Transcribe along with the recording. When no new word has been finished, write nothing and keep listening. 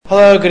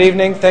Hello, good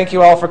evening. Thank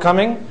you all for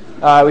coming.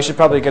 We should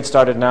probably get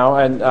started now.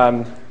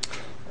 And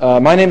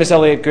my name is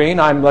Elliot Green.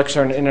 I'm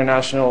lecturer in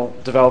international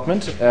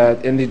development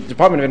in the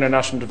Department of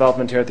International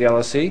Development here at the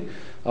LSE.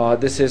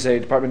 This is a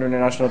Department of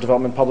International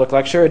Development public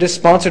lecture. It is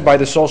sponsored by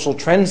the Social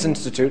Trends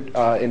Institute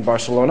in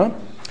Barcelona.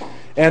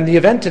 And the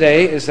event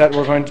today is that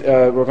we're going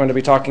to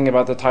be talking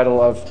about the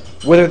title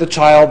of Whither the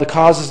Child, the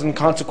Causes and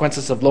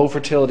Consequences of Low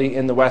Fertility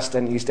in the West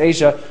and East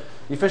Asia.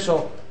 The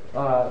official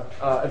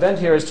event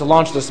here is to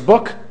launch this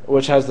book,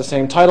 which has the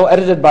same title,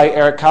 edited by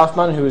Eric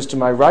Kaufmann, who is to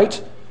my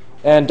right,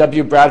 and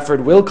W.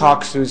 Bradford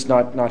Wilcox, who's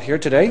not here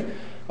today.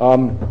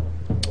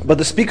 But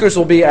the speakers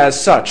will be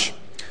as such.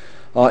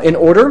 In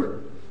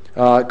order,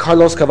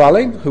 Carlos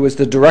Cavalle, who is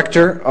the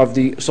director of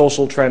the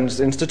Social Trends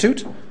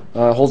Institute,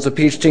 holds a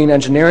PhD in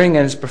engineering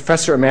and is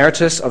professor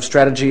emeritus of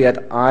strategy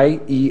at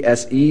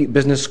IIASA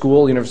Business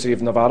School, University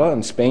of Nevada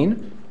in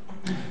Spain.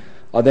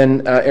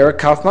 Then Eric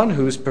Kaufmann,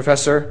 who's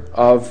professor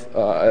of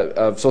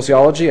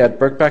sociology at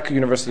Birkbeck,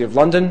 University of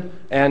London,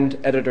 and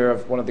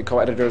one of the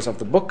co-editors of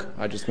the book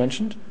I just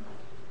mentioned.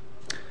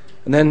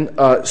 And then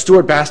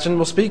Stuart Basten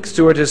will speak.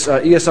 Stuart is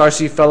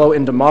ESRC Fellow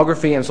in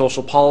Demography and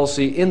Social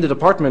Policy in the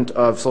Department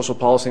of Social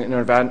Policy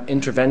and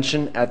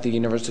Intervention at the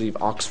University of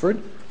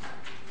Oxford.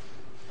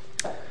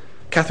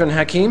 Catherine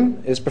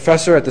Hakim is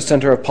professor at the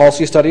Center of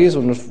Policy Studies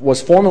and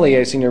was formerly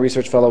a senior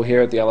research fellow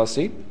here at the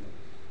LSE.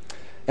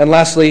 And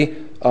lastly,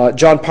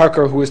 John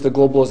Parker, who is the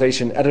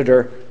Globalisation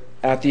Editor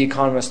at the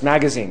Economist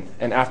Magazine.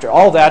 And after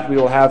all that, we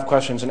will have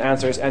questions and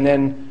answers and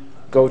then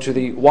go to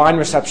the wine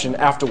reception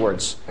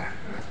afterwards,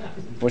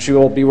 which you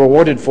will be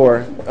rewarded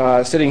for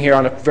sitting here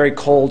on a very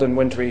cold and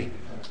wintry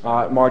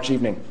March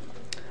evening.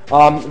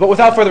 But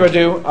without further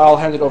ado, I'll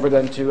hand it over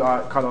then to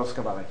Carlos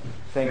Cavalle.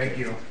 Thank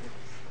you.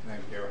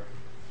 Thank you.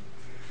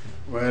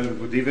 Well,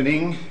 good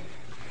evening,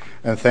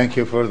 and thank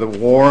you for the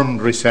warm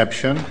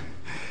reception,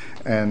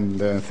 and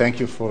thank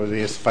you for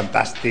this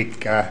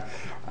fantastic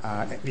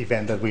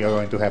event that we are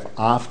going to have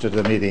after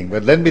the meeting.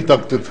 But let me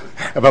talk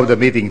about the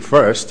meeting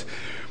first.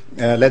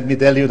 Let me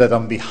tell you that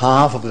on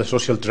behalf of the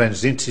Social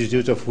Trends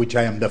Institute, of which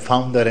I am the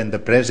founder and the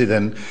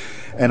president,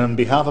 and on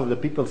behalf of the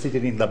people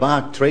sitting in the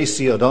back,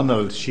 Tracy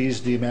O'Donnell,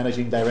 she's the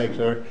managing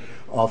director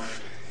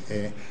of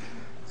the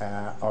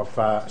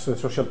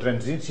Social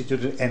Trends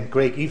Institute, and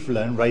Craig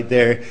Ifland, right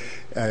there,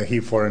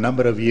 he for a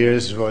number of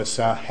years was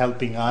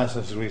helping us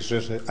as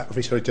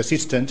research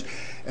assistant,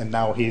 and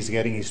now he's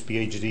getting his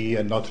PhD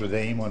at Notre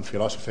Dame on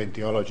philosophy and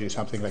theology,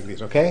 something like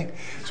this, okay?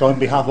 So on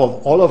behalf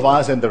of all of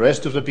us and the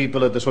rest of the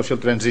people at the Social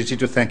Trends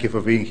Institute, thank you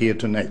for being here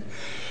tonight.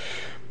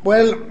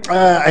 Well,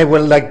 I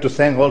would like to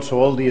thank also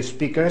all the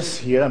speakers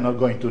here. I'm not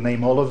going to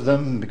name all of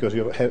them because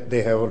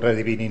they have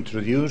already been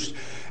introduced.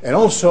 And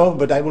also,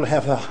 but I will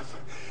have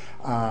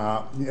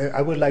I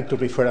would like to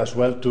refer as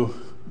well to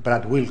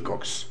Brad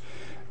Wilcox.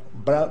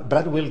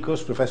 Brad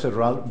Wilcox, Professor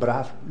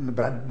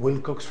Brad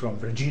Wilcox from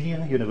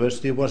Virginia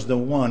University, was the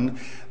one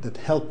that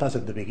helped us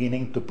at the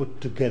beginning to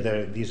put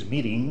together this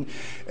meeting,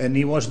 and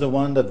he was the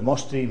one that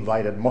mostly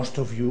invited most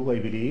of you, I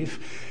believe,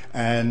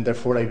 and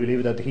therefore I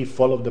believe that he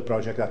followed the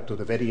project up to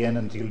the very end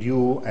until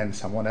you and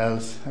someone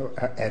else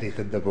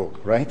edited the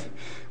book, right?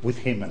 With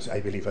him, I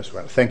believe, as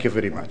well. Thank you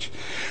very much.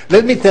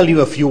 Let me tell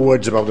you a few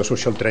words about the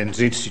Social Trends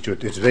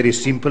Institute. It's very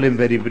simple and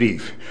very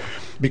brief,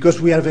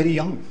 because we are very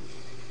young.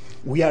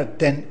 We are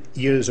 10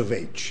 years of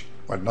age.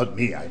 Well, not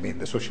me, I mean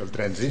the Social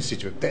Trends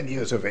Institute, 10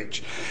 years of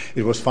age.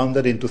 It was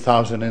founded in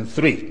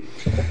 2003.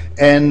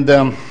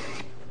 And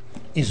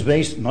it's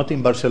based not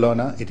in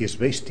Barcelona, it is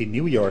based in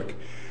New York.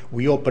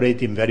 We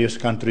operate in various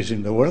countries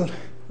in the world,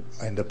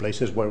 in the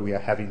places where we are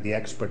having the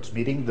experts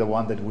meeting. The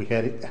one that we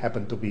had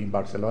happened to be in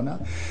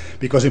Barcelona,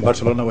 because in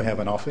Barcelona we have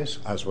an office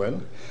as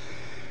well.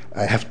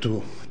 I have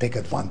to take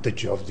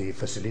advantage of the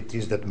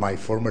facilities that my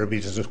former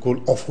business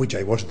school, of which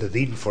I was the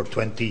dean for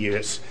 20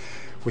 years,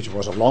 which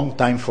was a long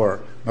time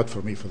not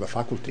for me, for the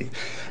faculty,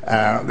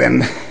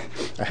 then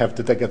I have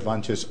to take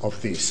advantage of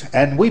this.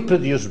 And we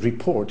produce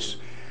reports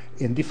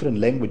in different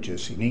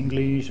languages, in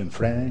English, and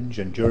French,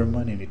 and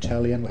German, and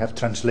Italian. We have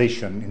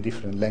translation in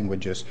different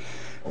languages.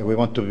 We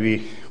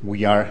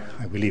are,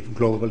 I believe,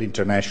 global,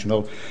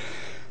 international,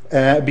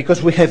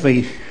 because we have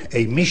a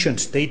mission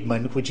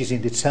statement which is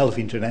in itself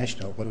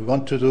international. What we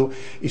want to do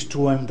is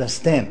to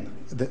understand.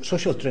 The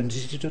Social Trends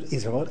Institute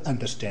is about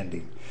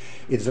understanding.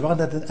 It's about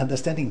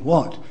understanding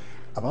what?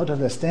 About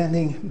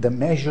understanding the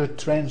measured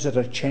trends that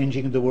are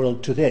changing the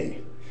world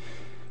today.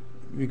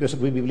 Because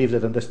we believe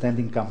that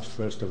understanding comes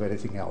first of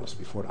everything else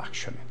before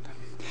action.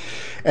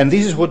 And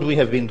this is what we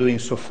have been doing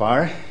so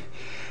far.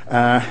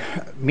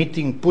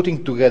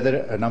 Putting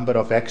together a number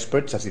of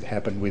experts, as it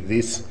happened with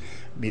this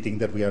meeting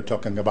that we are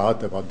talking about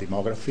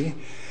demography,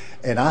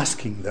 and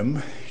asking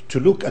them to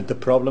look at the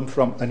problem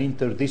from an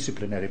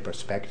interdisciplinary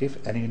perspective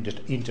and an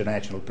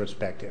international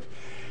perspective.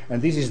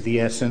 And this is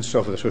the essence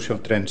of the Social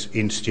Trends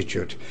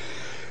Institute.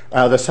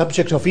 The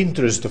subject of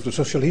interest of the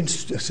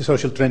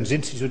Social Trends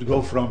Institute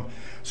go from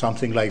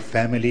something like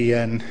family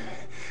and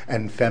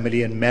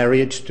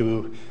marriage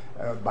to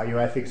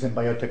bioethics and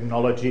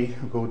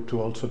biotechnology, we go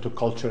to also to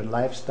culture and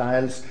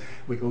lifestyles,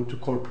 we go to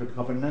corporate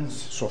governance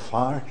so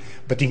far,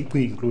 but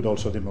we include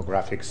also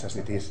demographics as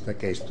it is the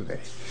case today.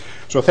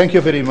 So thank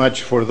you very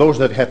much for those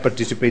that have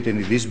participated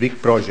in this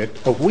big project,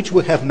 of which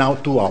we have now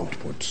two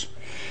outputs.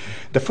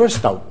 The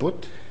first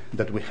output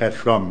that we had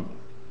from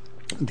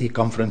the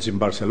conference in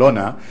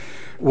Barcelona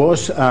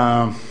was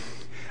a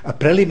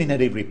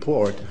preliminary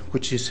report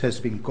which has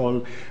been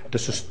called the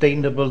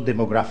Sustainable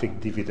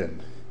Demographic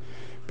Dividend.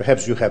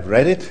 Perhaps you have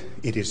read it.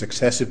 It is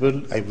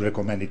accessible. I would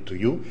recommend it to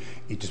you.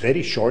 It's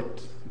very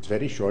short. It's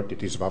very short.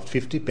 It is about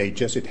 50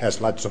 pages. It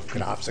has lots of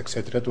graphs,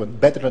 etc., to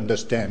better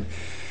understand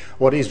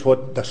what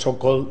the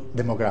so-called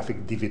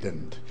demographic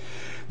dividend.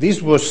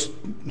 This was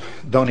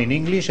done in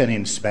English and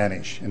in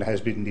Spanish, and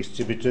has been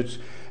distributed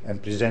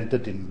and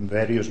presented in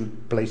various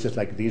places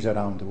like this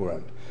around the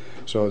world.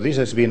 So this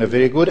has been a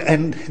very good,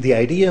 and the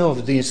idea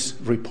of this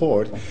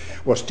report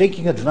was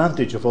taking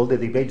advantage of all the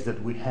debates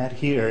that we had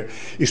here,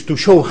 is to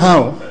show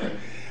how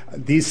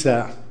these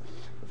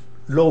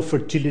low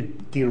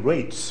fertility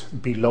rates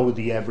below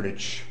the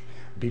average,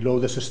 below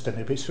the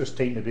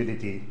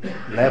sustainability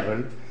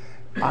level,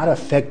 are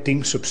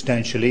affecting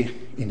substantially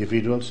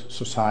individuals,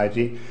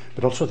 society,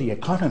 but also the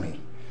economy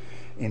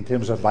in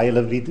terms of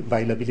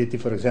viability,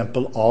 for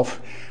example,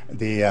 of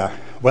the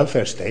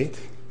welfare state.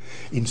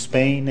 In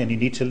Spain and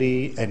in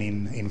Italy and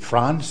in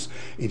France,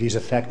 it is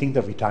affecting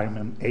the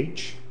retirement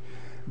age.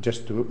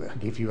 Just to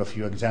give you a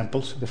few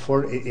examples,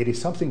 therefore it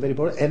is something very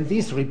important, and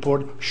this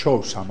report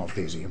shows some of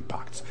these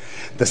impacts.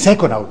 The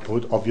second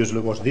output,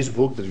 obviously, was this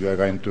book that we are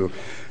going to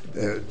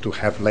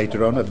have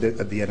later on at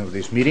the end of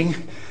this meeting,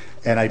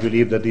 and I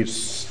believe that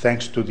it's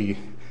thanks to the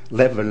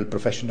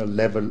professional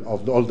level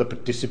of all the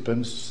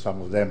participants,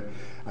 some of them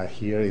are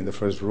here in the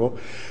first row,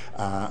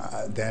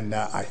 then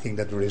I think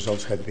that the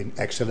results have been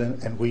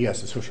excellent, and we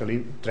as a Social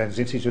Trends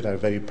Institute are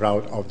very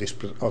proud of this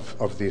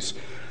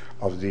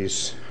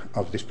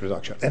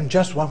production. And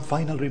just one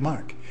final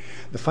remark.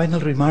 The final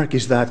remark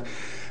is that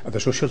the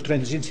Social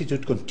Trends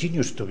Institute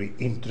continues to be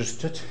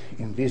interested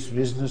in this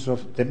business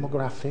of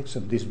demographics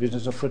and this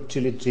business of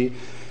fertility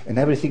and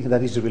everything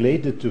that is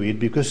related to it,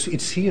 because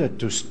it's here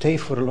to stay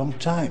for a long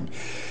time.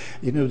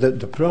 You know,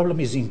 the problem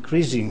is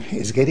increasing,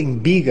 is getting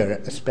bigger,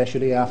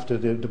 especially after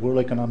the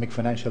world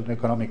financial and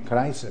economic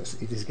crisis.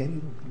 It is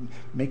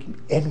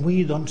and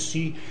we don't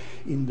see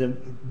in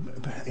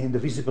the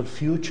visible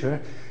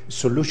future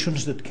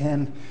solutions that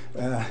can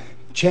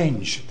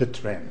change the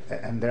trend.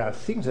 And there are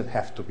things that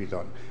have to be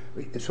done.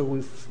 So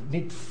we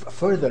need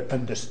further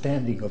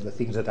understanding of the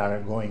things that are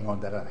going on,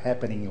 that are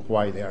happening, and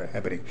why they are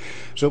happening.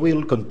 So we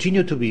will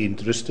continue to be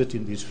interested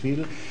in this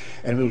field,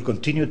 and we will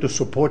continue to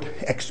support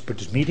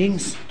experts'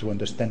 meetings to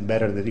understand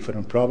better the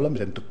different problems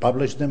and to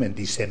publish them and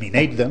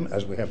disseminate them,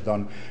 as we have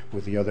done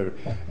with the other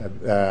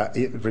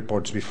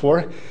reports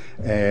before,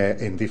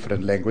 in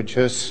different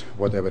languages,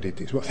 whatever it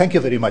is. Well, thank you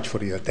very much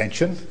for your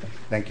attention.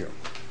 Thank you.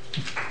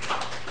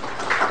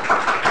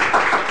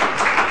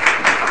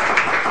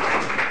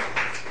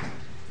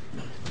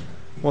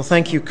 Well,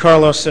 thank you,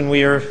 Carlos, and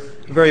we are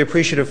very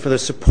appreciative for the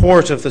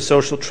support of the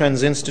Social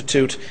Trends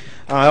Institute.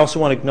 I also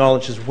want to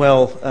acknowledge as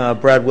well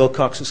Brad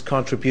Wilcox's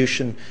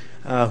contribution,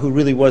 who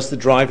really was the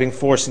driving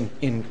force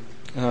in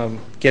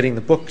getting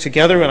the book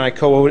together, and I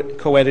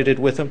co-edited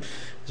with him.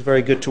 It was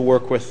very good to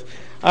work with.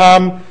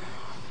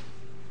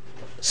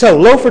 So,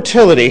 low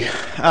fertility,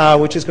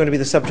 which is going to be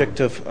the subject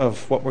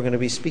of what we're going to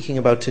be speaking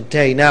about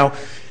today. Now,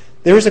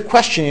 there is a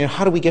question,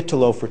 how do we get to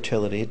low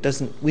fertility?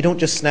 We don't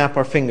just snap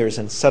our fingers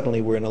and suddenly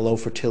we're in a low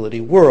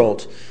fertility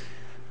world.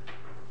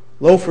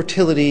 Low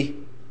fertility,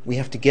 we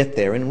have to get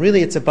there, and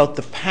really it's about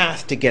the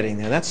path to getting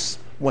there. That's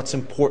what's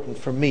important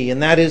for me,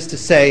 and that is to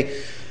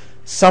say,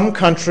 some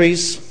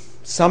countries,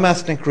 some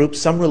ethnic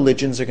groups, some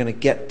religions are going to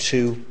get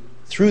through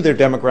their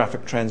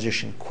demographic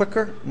transition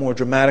quicker, more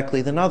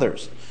dramatically than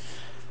others.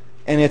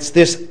 And it's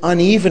this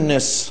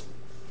unevenness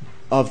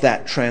of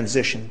that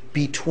transition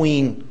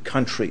between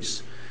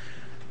countries.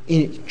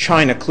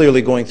 China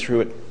clearly going through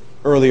it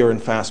earlier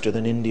and faster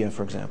than India,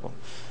 for example.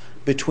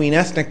 Between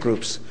ethnic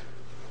groups,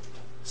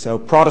 so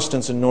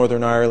Protestants in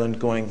Northern Ireland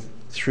going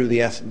through the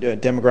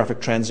demographic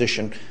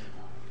transition,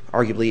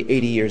 arguably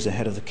 80 years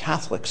ahead of the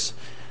Catholics.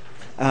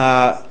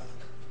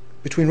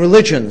 Between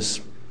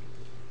religions,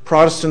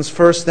 Protestants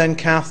first, then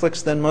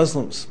Catholics, then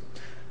Muslims.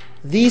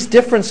 These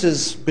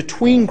differences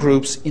between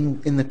groups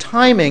in the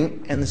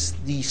timing and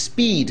the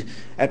speed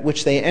at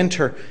which they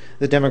enter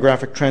the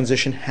demographic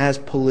transition has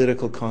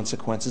political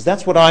consequences.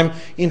 That's what I'm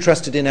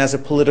interested in as a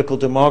political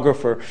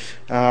demographer.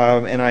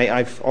 And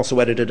I've also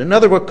edited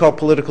another book called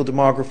Political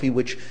Demography,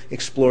 which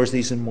explores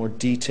these in more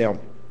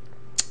detail.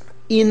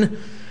 In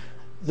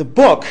the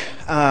book,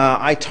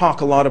 I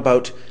talk a lot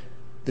about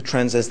the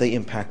trends as they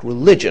impact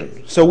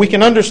religion. So we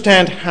can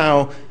understand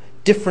how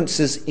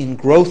differences in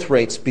growth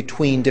rates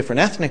between different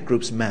ethnic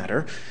groups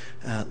matter.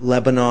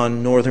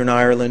 Lebanon, Northern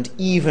Ireland,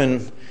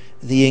 even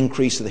the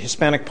increase of the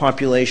Hispanic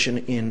population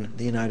in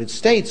the United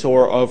States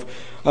or of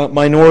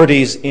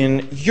minorities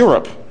in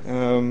Europe,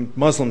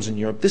 Muslims in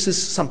Europe. This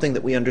is something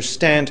that we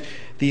understand,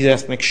 these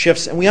ethnic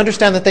shifts, and we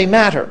understand that they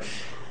matter,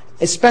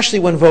 especially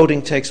when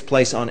voting takes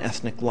place on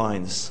ethnic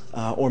lines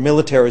or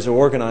militaries are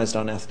organized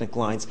on ethnic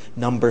lines.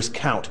 Numbers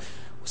count,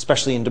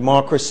 especially in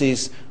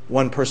democracies.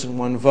 One person,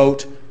 one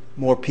vote,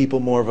 more people,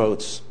 more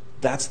votes.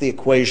 That's the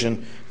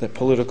equation that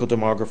political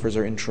demographers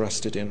are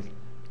interested in.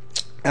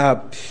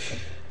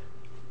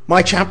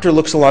 My chapter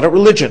looks a lot at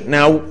religion.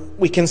 Now,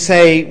 we can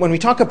say, when we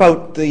talk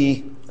about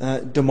the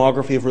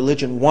demography of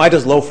religion, why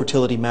does low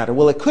fertility matter?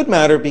 Well, it could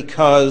matter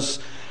because,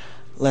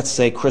 let's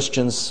say,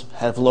 Christians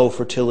have low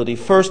fertility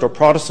first, or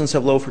Protestants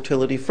have low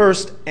fertility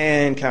first,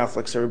 and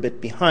Catholics are a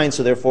bit behind,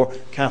 so therefore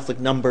Catholic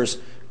numbers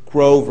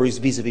grow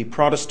vis-a-vis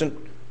Protestant,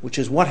 which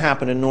is what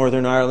happened in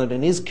Northern Ireland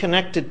and is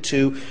connected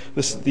to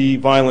the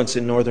violence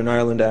in Northern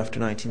Ireland after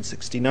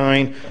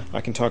 1969.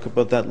 I can talk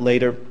about that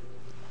later.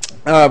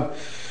 But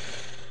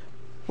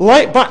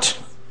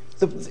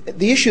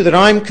the issue that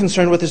I'm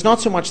concerned with is not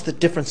so much the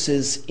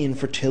differences in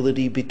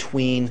fertility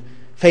between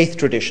faith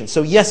traditions.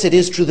 So yes, it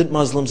is true that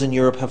Muslims in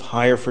Europe have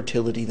higher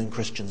fertility than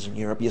Christians in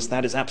Europe. Yes,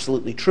 that is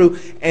absolutely true,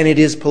 and it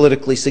is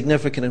politically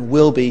significant and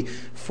will be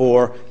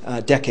for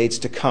decades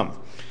to come.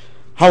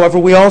 However,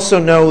 we also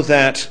know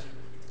that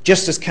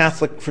just as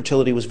Catholic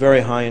fertility was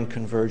very high and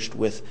converged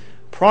with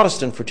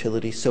Protestant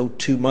fertility, so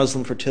too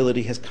Muslim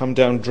fertility has come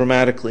down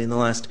dramatically in the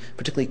last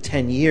particularly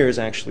 10 years,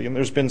 actually. And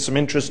there's been some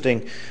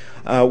interesting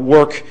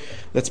work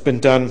that's been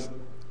done.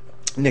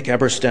 Nick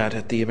Eberstadt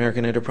at the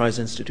American Enterprise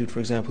Institute, for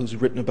example, who's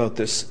written about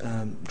this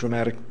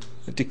dramatic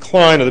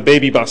decline of the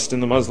baby bust in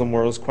the Muslim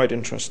world, is quite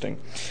interesting.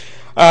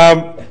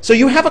 So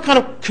you have a kind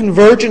of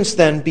convergence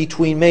then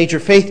between major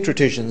faith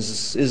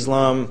traditions,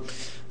 Islam,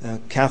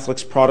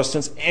 Catholics,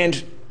 Protestants,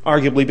 and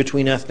arguably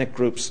between ethnic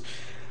groups.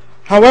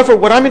 However,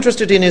 what I'm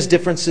interested in is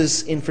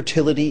differences in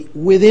fertility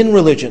within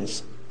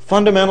religions,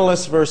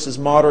 fundamentalists versus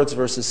moderates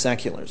versus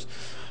seculars.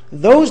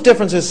 Those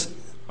differences,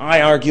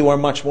 I argue, are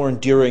much more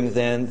enduring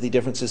than the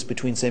differences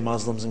between, say,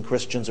 Muslims and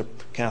Christians or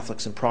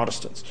Catholics and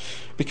Protestants.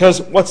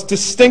 Because what's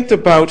distinct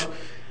about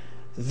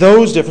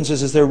those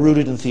differences is they're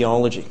rooted in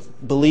theology,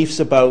 beliefs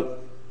about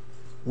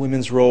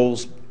women's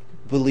roles,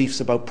 beliefs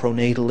about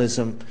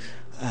pronatalism.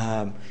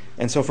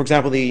 And so, for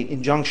example, the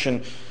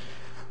injunction,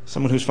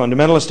 someone who's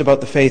fundamentalist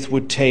about the faith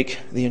would take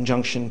the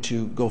injunction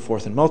to go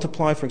forth and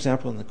multiply, for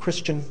example, in the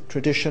Christian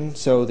tradition.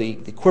 So the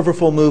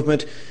Quiverful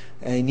movement,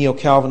 a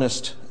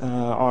neo-Calvinist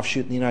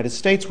offshoot in the United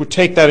States, would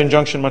take that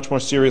injunction much more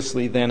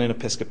seriously than an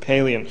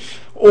Episcopalian.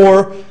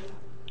 Or,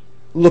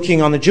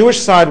 looking on the Jewish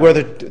side, where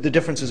the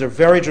differences are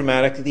very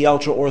dramatic, the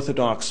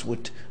ultra-Orthodox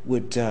would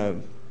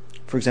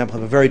for example,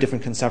 have a very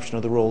different conception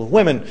of the role of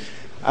women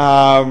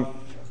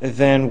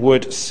than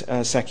would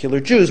secular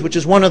Jews, which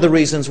is one of the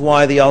reasons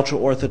why the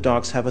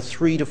ultra-Orthodox have a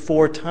 3 to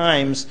 4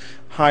 times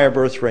higher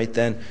birth rate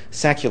than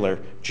secular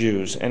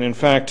Jews. And in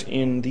fact,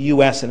 in the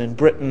US and in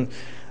Britain,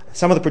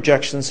 some of the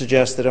projections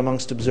suggest that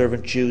amongst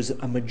observant Jews,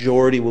 a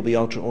majority will be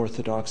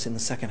ultra-Orthodox in the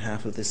second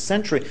half of this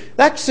century.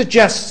 That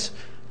suggests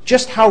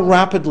just how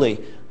rapidly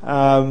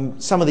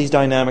some of these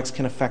dynamics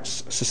can affect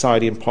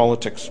society and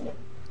politics.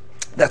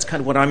 That's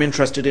kind of what I'm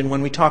interested in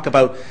when we talk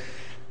about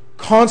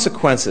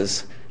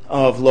consequences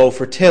of low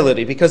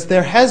fertility, because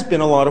there has been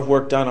a lot of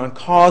work done on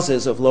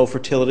causes of low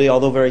fertility,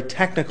 although very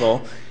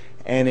technical,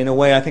 and in a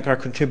way I think our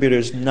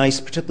contributors,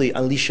 particularly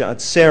Alicia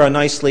Adsera,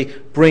 nicely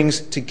brings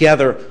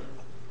together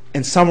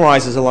and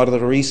summarizes a lot of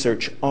the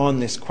research on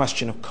this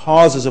question of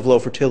causes of low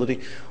fertility.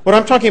 What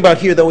I'm talking about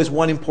here, though, is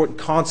one important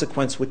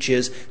consequence, which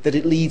is that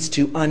it leads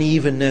to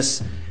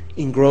unevenness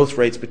in growth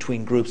rates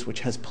between groups,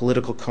 which has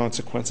political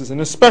consequences,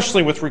 and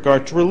especially with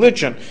regard to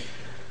religion.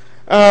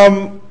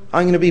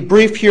 I'm going to be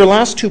brief here.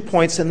 Last 2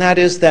 points, and that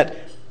is that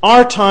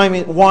our time,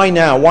 why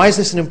now? Why is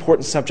this an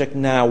important subject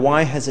now?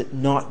 Why has it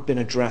not been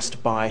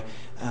addressed by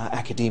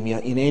academia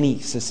in any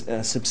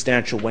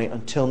substantial way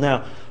until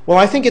now? Well,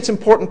 I think it's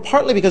important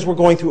partly because we're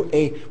going through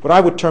what I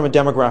would term a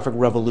demographic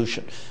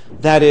revolution.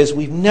 That is,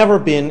 we've never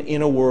been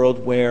in a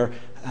world where,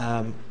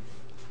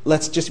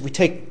 we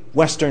take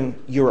Western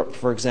Europe,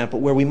 for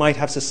example, where we might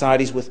have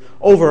societies with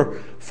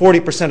over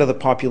 40% of the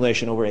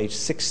population over age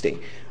 60.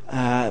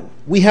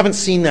 We haven't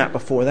seen that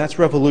before. That's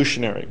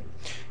revolutionary.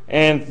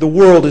 And the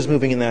world is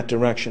moving in that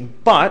direction.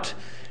 But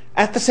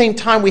at the same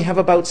time, we have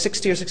about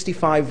 60 or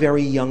 65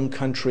 very young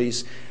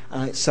countries,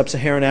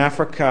 Sub-Saharan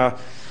Africa,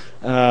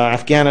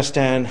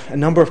 Afghanistan, a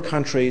number of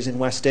countries in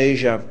West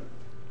Asia,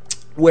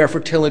 where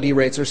fertility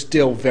rates are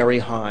still very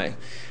high.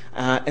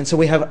 And so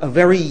we have a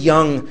very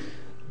young,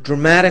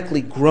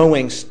 dramatically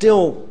growing,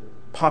 still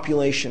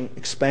population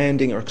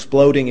expanding or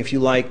exploding, if you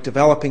like,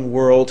 developing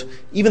world,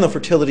 even though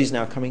fertility is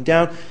now coming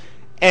down,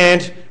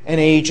 and an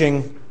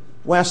aging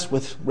West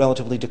with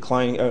relatively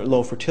declining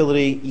low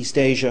fertility, East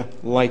Asia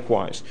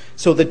likewise.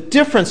 So the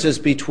differences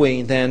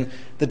between then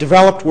the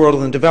developed world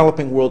and the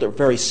developing world are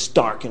very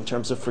stark in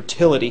terms of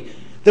fertility.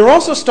 They're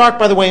also stark,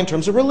 by the way, in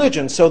terms of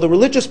religion. So the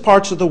religious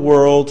parts of the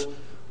world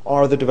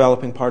are the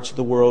developing parts of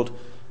the world.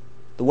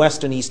 The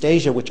West and East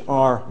Asia, which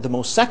are the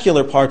most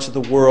secular parts of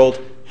the world,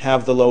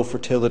 have the low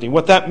fertility.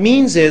 What that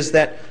means is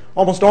that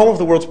almost all of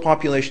the world's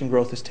population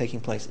growth is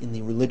taking place in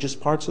the religious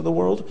parts of the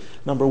world.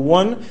 Number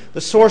one, the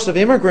source of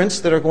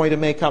immigrants that are going to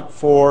make up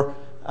for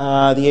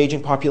the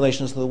aging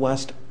populations of the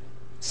West,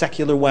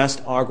 secular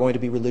West, are going to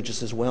be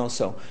religious as well.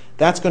 So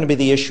that's going to be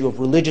the issue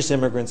of religious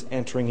immigrants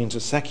entering into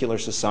secular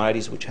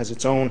societies, which has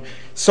its own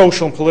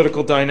social and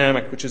political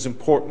dynamic, which is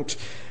important.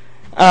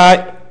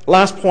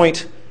 Last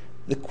point,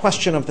 the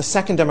question of the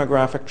second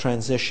demographic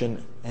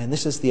transition, and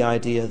this is the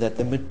idea that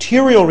the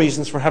material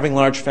reasons for having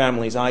large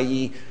families,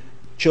 i.e.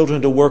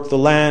 children to work the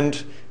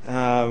land,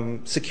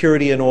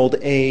 security in old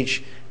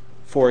age,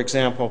 for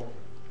example,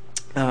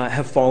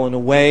 have fallen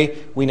away.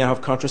 We now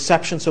have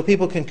contraception, so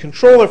people can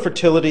control their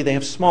fertility. They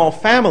have small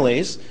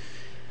families.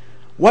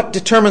 What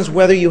determines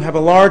whether you have a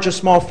large or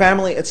small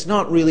family? It's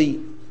not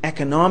really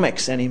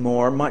economics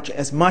anymore, much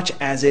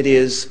as it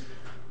is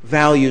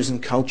values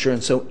and culture.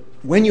 And so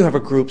when you have a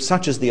group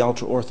such as the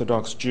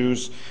ultra-Orthodox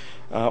Jews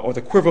or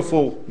the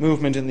Quiverful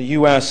movement in the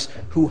U.S.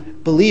 who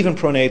believe in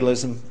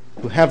pronatalism,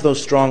 who have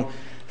those strong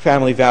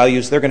family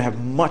values, they're going to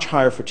have much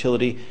higher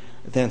fertility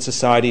than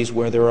societies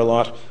where there are a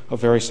lot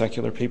of very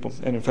secular people.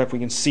 And in fact, we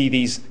can see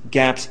these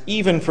gaps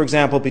even, for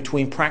example,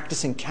 between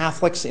practicing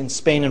Catholics in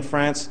Spain and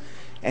France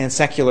and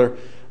secular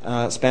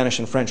Spanish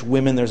and French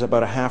women. There's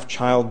about a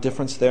half-child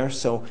difference there.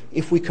 So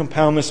if we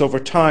compound this over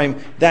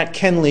time, that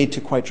can lead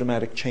to quite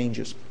dramatic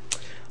changes.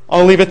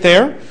 I'll leave it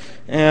there,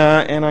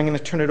 and I'm going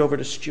to turn it over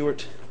to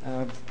Stuart.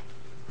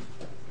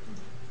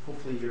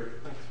 Hopefully you're...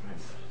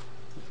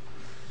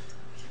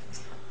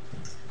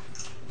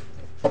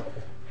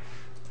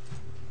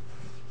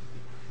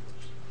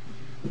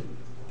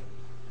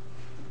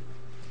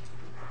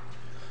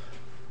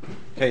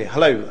 Okay,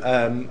 hello,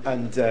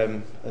 and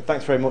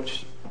thanks very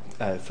much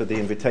for the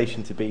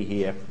invitation to be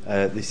here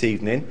this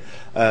evening.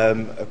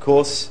 Of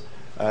course,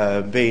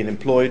 being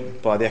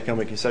employed by the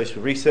Economic and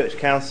Social Research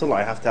Council,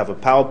 I have to have a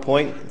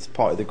PowerPoint. It's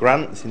part of the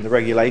grant. It's in the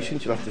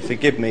regulations. You'll have to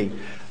forgive me.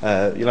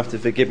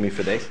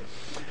 For this.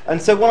 And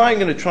so what I'm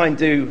going to try and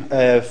do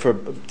for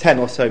 10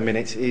 or so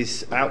minutes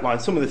is outline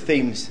some of the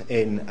themes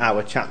in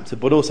our chapter,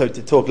 but also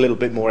to talk a little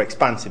bit more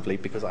expansively,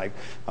 because I'm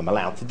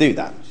allowed to do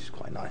that, which is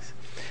quite nice.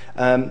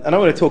 And I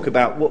want to talk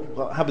about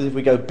what happens if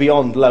we go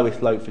beyond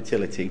lowest low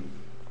fertility,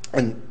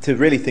 and to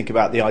really think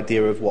about the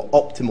idea of what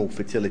optimal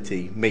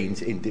fertility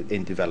means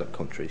in developed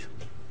countries.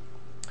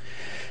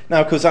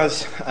 Now, of course,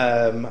 as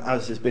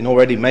has been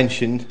already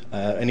mentioned,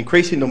 an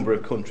increasing number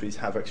of countries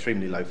have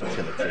extremely low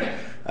fertility.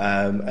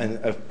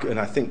 And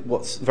I think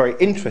what's very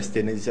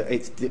interesting is that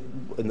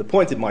and the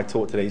point of my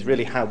talk today is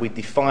really how we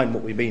define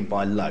what we mean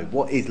by low.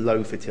 What is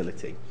low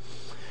fertility?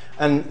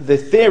 And the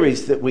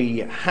theories that we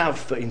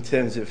have in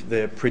terms of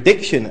the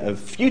prediction of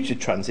future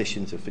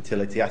transitions of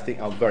fertility, I think,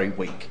 are very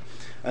weak.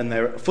 And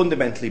they're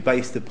fundamentally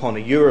based upon a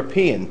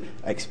European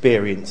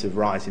experience of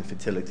rising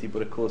fertility.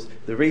 But of course,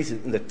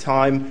 the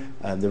time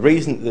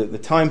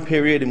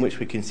period in which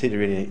we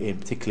consider it,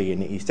 particularly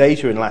in East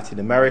Asia and Latin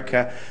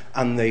America,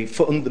 and the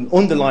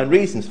underlying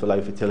reasons for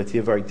low fertility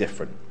are very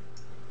different.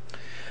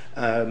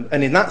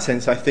 And in that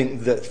sense, I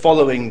think that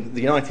following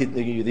the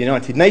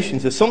United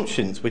Nations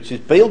assumptions, which is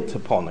built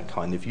upon a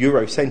kind of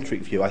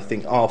Eurocentric view, I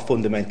think are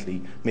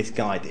fundamentally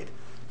misguided.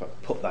 If I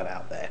put that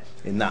out there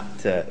in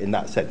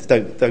that sense,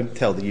 don't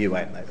tell the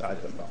UN.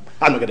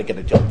 I'm not going to get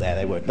a job there.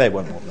 They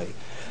won't want me.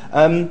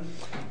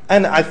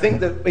 And I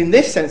think that in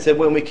this sense, that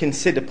when we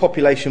consider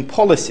population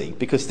policy,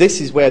 because this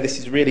is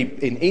really,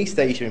 in East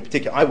Asia in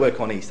particular, I work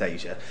on East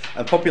Asia,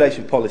 and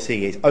population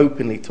policy is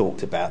openly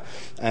talked about.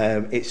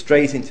 It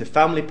strays into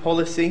family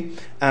policy,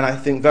 and I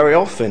think very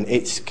often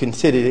it's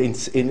considered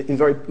in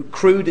very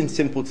crude and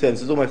simple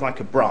terms as almost like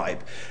a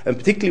bribe. And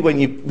particularly when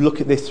you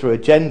look at this through a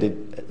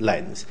gendered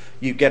lens,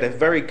 you get a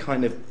very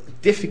kind of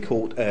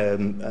difficult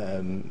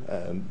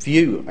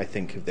view, I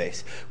think, of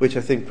this, which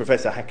I think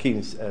Professor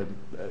Hakim's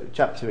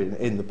chapter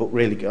in the book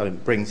really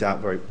brings out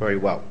very, very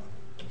well.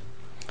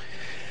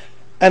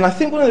 And I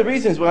think one of the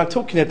reasons when I'm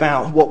talking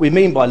about what we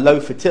mean by low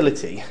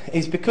fertility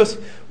is because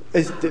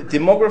as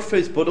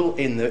demographers, but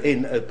in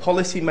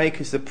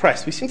policymakers, the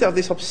press, we seem to have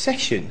this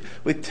obsession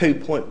with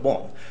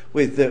 2.1,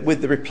 with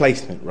the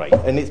replacement rate,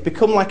 and it's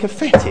become like a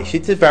fetish.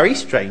 It's a very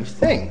strange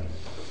thing.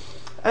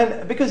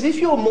 And because if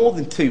you're more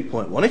than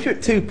 2.1, if you're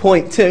at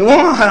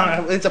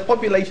 2.2, it's a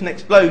population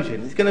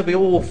explosion. It's going to be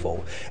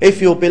awful.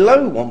 If you're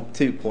below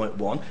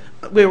 2.1,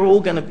 we're all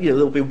going to,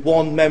 there'll be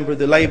one member of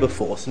the labour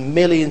force and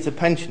millions of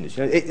pensioners.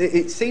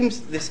 It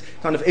seems this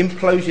kind of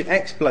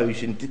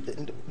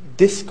implosion-explosion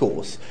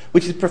discourse,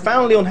 which is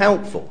profoundly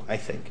unhelpful, I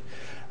think.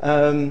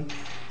 And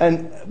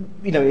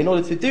in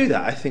order to do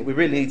that, I think we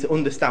really need to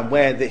understand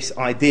where this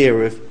idea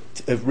of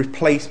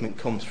replacement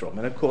comes from.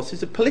 And of course,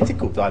 there's a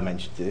political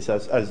dimension to this,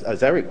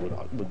 as Eric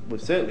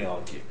would certainly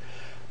argue,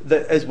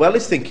 that as well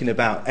as thinking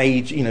about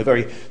age,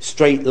 very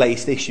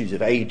straight-laced issues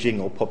of ageing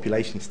or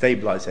population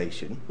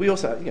stabilisation, we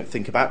also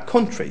think about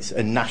countries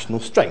and national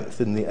strength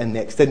and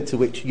the extent to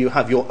which you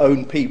have your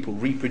own people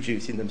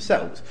reproducing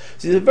themselves.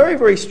 So there's a very,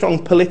 very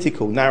strong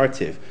political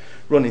narrative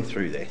running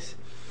through this.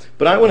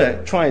 But I want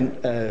to try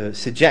and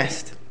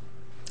suggest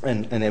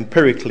and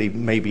empirically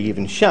maybe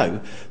even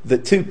show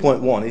that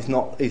 2.1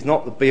 is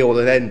not the be-all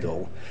and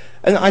end-all.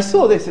 And I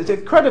saw this as an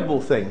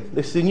incredible thing.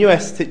 This is in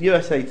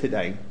USA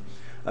Today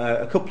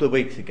a couple of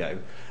weeks ago.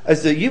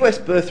 As the US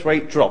birth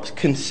rate drops,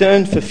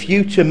 concern for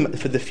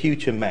the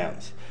future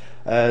mounts.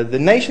 The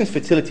nation's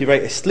fertility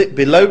rate has slipped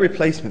below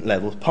replacement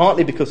levels,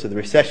 partly because of the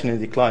recession and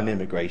decline in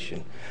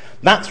immigration.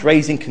 That's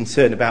raising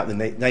concern about the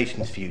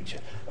nation's future.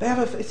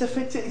 It's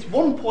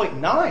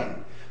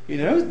 1.9. You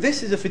know,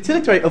 this is a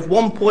fertility rate of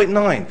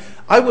 1.9.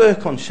 I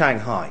work on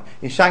Shanghai.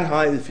 In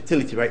Shanghai, the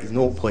fertility rate is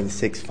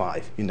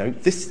 0.65. You know,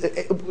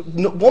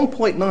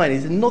 1.9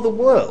 is another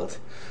world.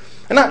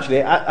 And actually,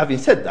 having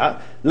said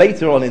that,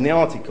 later on in the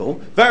article,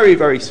 very,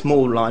 very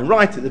small line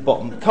right at the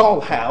bottom,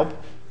 Carl Haub,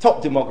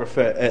 top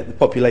demographer at the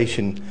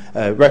Population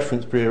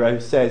Reference Bureau,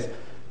 says,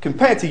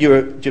 compared to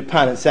Europe,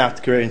 Japan and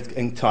South Korea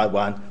and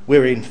Taiwan,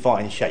 we're in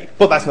fine shape.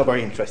 But that's not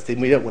very interesting.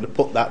 We don't want to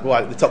put that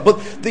right at the top.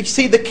 But you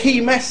see, the key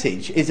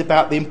message is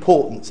about the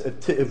importance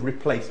of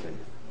replacement.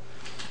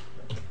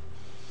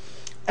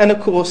 And of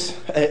course,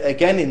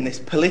 again, in this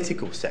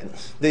political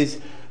sense, there's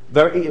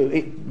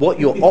what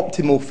your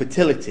optimal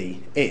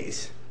fertility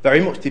is very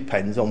much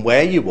depends on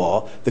where you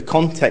are, the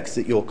context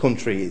that your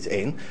country is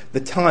in, the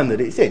time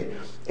that it's in.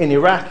 In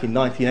Iraq in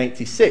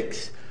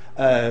 1986,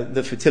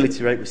 the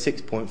fertility rate was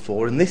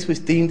 6.4, and this was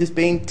deemed as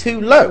being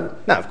too low.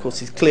 Now, of course,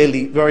 there's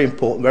clearly very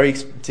important, very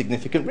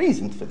significant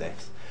reasons for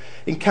this.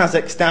 In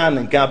Kazakhstan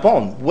and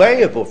Gabon,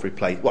 way above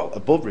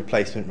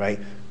replacement rate,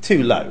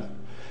 too low.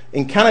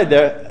 In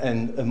Canada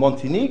and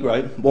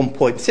Montenegro,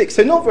 1.6,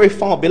 so not very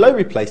far below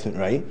replacement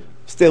rate,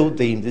 still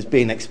deemed as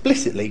being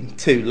explicitly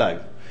too low.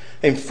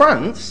 In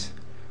France,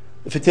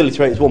 the fertility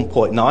rate is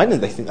 1.9,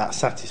 and they think that's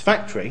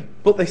satisfactory,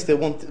 but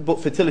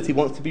fertility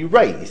wants to be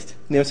raised.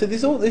 You know, so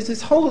there's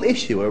this whole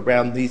issue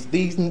around these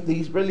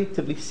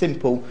relatively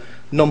simple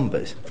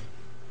numbers.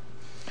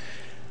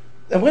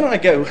 And when I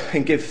go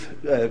and give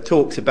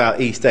talks about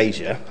East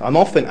Asia, I'm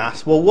often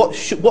asked, well,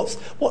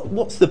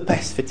 what's the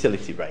best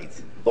fertility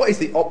rate? What is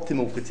the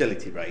optimal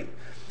fertility rate?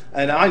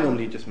 And I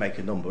normally just make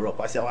a number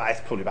up. I say, it's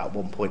probably about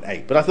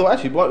 1.8. But I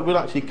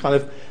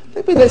thought,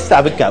 maybe let's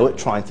have a go at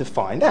trying to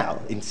find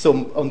out,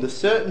 under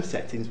certain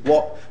settings,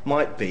 what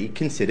might be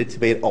considered to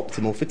be an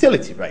optimal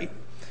fertility rate.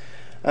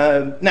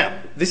 Now,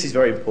 this is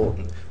very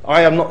important.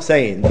 I am not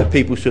saying that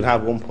people should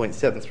have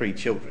 1.73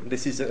 children.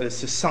 This is at a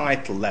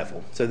societal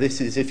level. So this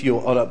is if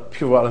you're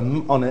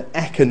on an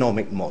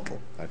economic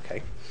model,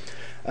 okay?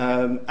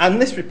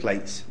 And this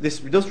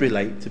does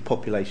relate to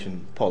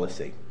population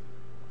policy.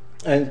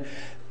 And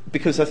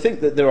because I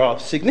think that there are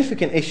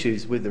significant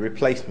issues with the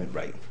replacement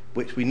rate,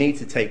 which we need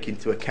to take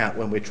into account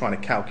when we're trying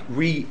to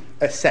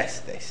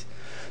reassess this.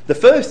 The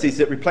first is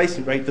that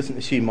replacement rate doesn't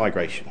assume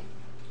migration.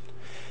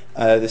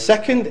 The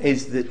second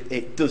is that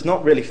it does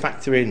not really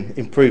factor in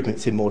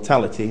improvements in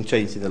mortality and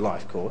changes in the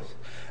life course.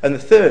 And the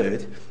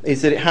third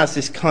is that it has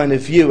this kind of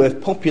view of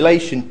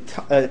population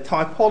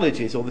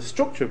typologies, or the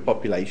structure of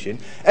population,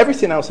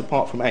 everything else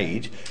apart from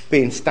age,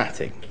 being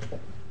static.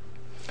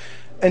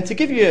 And to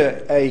give you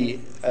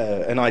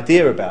an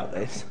idea about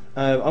this,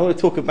 I want to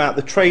talk about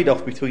the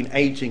trade-off between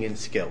ageing and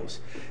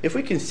skills. If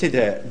we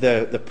consider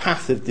the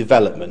path of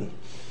development,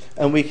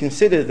 and we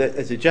consider that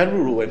as a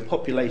general rule when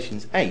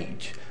populations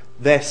age,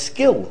 their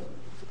skill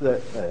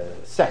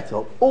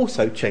setup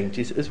also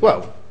changes as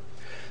well.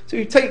 So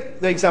you take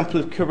the example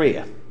of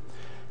Korea,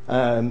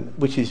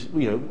 which is,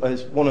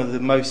 as one of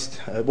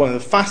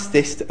the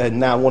fastest and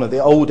now one of the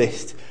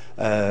oldest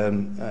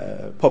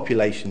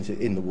populations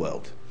in the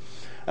world.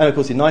 And of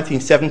course, in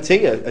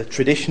 1970, a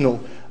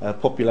traditional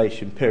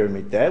population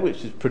pyramid there,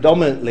 which is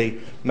predominantly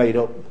made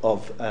up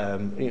of a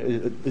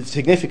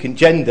significant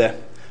gender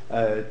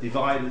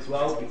divide as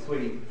well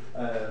between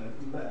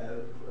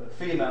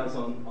females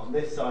on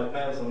this side,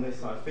 males on this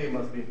side,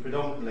 females being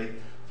predominantly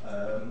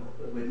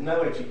with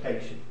no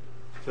education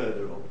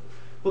further on.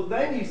 But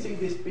then you see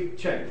this big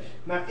change.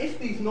 Now, if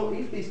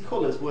these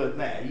colours weren't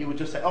there, you would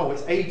just say,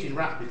 it's aging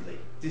rapidly,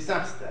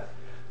 disaster.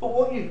 But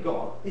what you've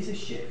got is a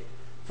shift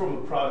from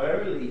a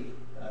primarily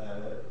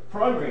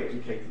primary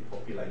educated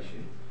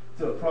population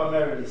to a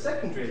primarily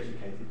secondary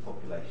educated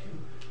population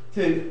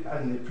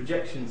and the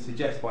projections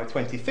suggest by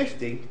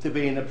 2050, to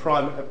being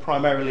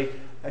primarily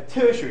a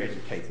tertiary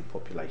educated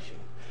population.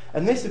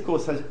 And this, of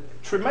course, has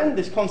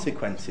tremendous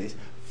consequences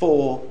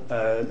for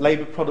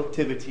labour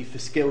productivity, for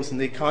skills, and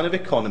the kind of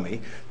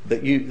economy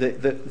that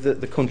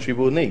the country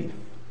will need.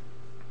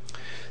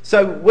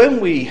 So when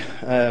we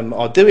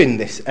are doing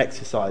this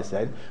exercise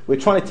then, we're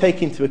trying to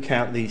take into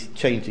account these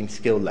changing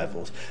skill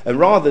levels. And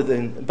rather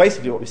than,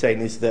 basically what we're saying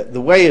is that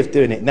the way of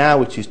doing it now,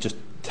 which is just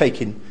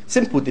taking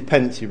simple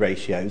dependency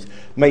ratios,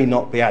 may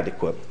not be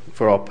adequate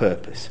for our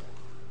purpose.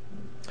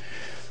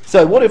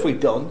 So what have we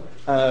done?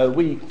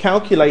 We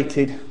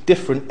calculated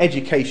different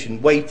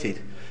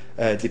education-weighted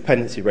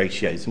dependency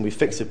ratios, and we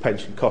fixed the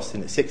pension cost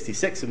in at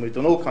 66, and we've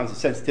done all kinds of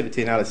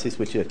sensitivity analysis,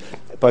 which are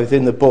both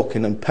in the book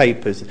and in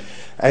papers,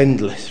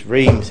 endless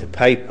reams of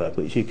paper,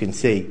 which you can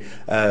see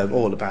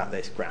all about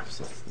this, graphs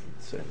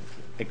and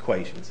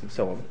equations and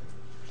so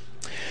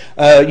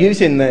on.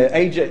 Using the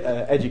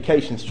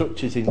education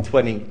structures in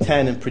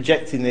 2010 and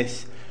projecting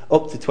this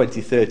up to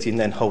 2030 and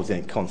then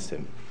holding it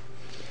constant.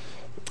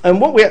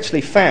 And what we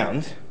actually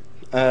found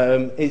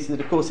is that,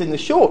 of course, in the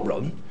short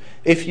run,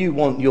 if you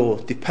want your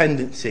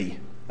dependency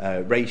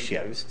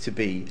ratios to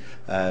be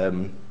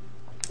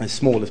as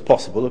small as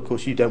possible, of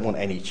course, you don't want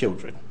any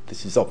children.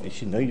 This is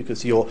obvious, you know,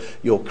 because you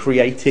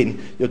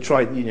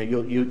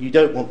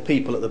don't want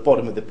people at the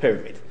bottom of the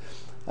pyramid.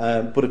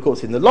 But of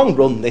course, in the long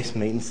run, this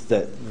means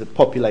that the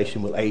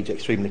population will age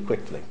extremely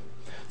quickly.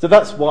 So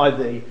that's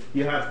why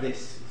you have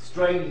this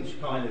strange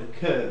kind of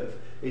curve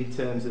in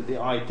terms of the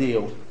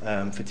ideal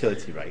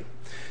fertility rate.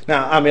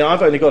 Now, I mean,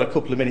 I've only got a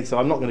couple of minutes, so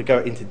I'm not going to go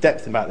into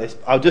depth about this.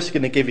 I'm just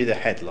going to give you the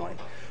headline.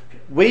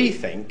 We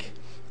think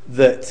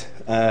that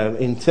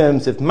in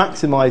terms of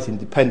maximising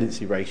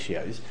dependency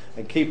ratios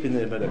and keeping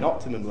them at an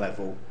optimum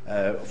level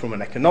from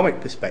an economic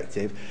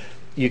perspective,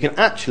 you can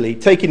actually,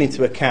 taking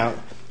into account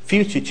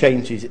future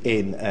changes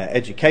in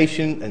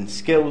education and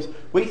skills,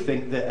 we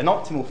think that an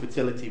optimal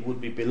fertility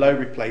would be below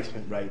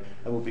replacement rate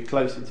and would be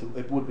closer to,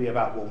 it would be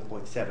about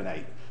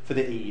 1.78 for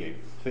the EU,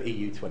 for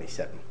EU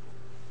 27.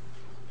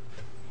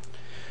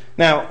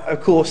 Now,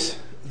 of course,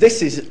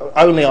 this is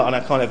only on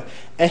a kind of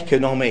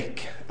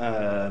economic,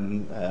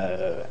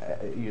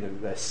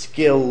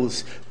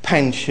 skills,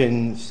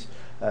 pensions,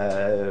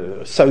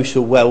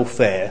 social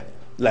welfare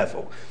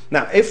level.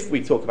 Now, if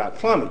we talk about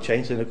climate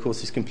change, then of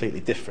course it's completely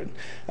different.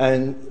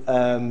 And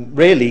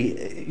really,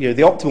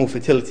 the optimal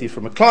fertility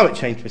from a climate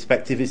change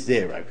perspective is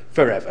zero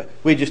forever.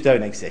 We just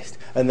don't exist.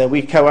 And then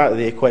we go out of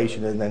the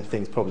equation, and then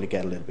things probably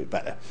get a little bit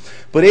better.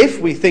 But if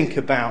we think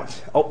about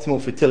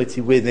optimal fertility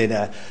within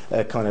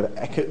a kind of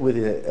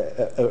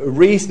a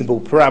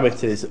reasonable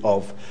parameters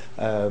of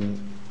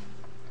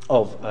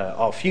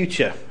our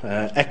future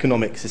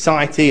economic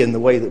society and the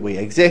way that we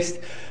exist.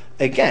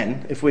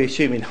 Again, if we're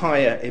assuming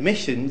higher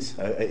emissions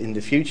in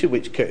the future,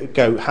 which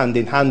go hand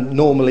in hand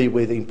normally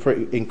with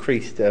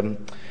increased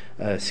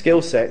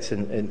skill sets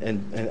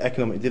and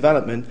economic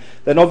development,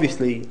 then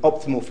obviously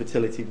optimal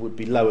fertility would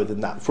be lower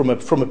than that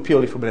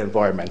purely from an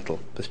environmental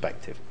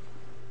perspective.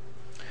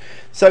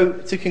 So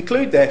to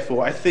conclude,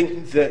 therefore, I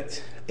think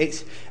that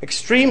it's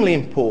extremely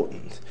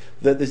important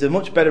that there's a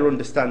much better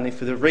understanding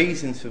for the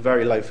reasons for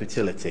very low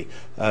fertility,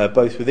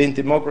 both within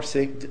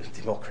democracy,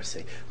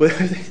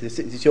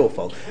 it's your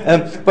fault,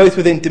 both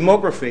within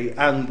demography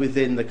and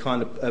within the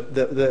kind of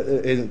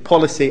in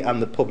policy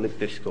and the public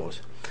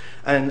discourse.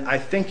 And I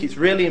think it's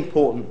really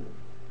important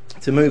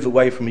to move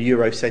away from a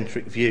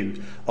Eurocentric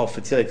view of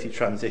fertility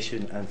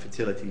transition and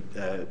fertility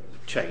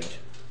change.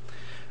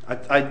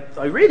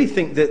 I really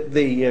think that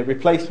the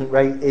replacement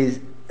rate is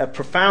a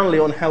profoundly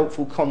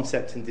unhelpful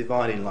concept and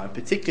dividing line,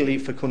 particularly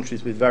for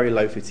countries with very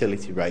low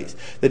fertility rates,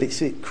 that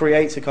it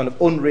creates a kind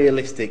of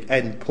unrealistic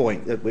end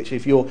point at which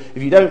if you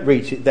don't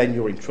reach it, then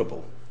you're in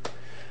trouble.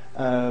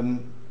 Where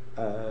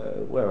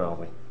are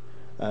we?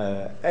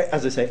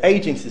 As I say,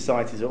 ageing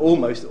societies are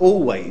almost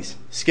always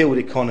skilled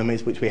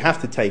economies, which we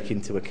have to take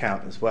into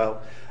account as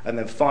well. And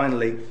then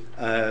finally,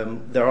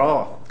 there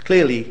are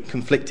clearly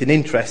conflicting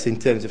interests in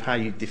terms of how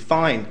you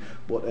define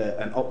what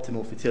an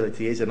optimal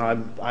fertility is, and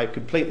I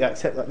completely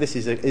accept that this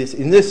is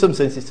in some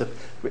sense,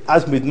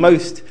 as with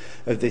most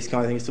of this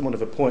kind of thing, it's somewhat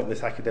of a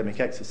pointless academic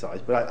exercise,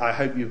 but I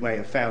hope you may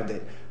have found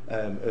it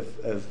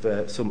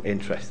of some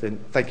interest, and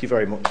thank you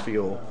very much for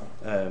your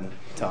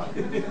time.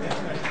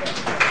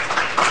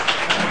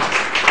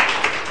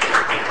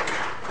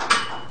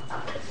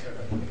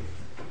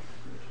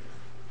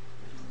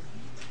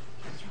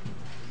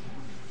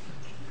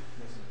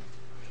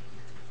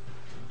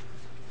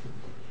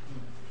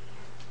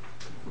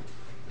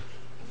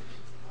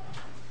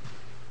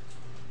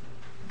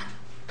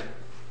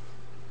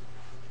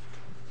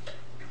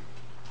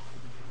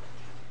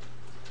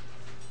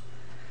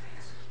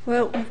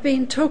 Well, we've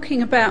been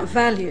talking about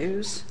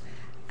values,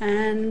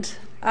 and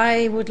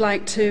I would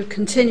like to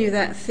continue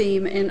that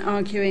theme in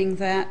arguing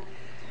that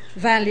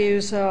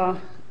values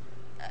are,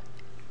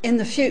 in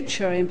the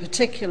future in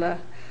particular,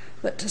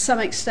 but to some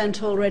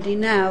extent already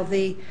now,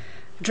 the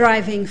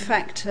driving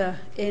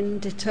factor in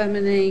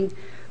determining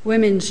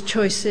women's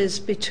choices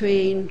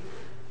between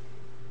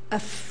a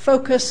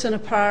focus and a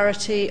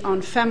priority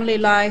on family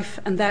life,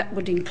 and that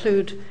would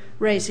include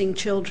raising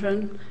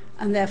children,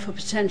 and therefore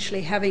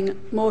potentially having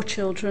more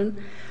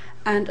children,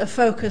 and a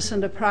focus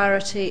and a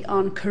priority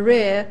on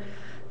career,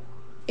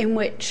 in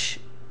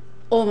which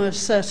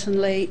almost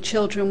certainly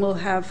children will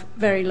have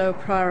very low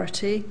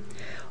priority,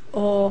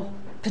 or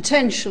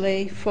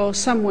potentially for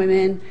some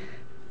women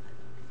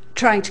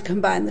trying to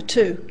combine the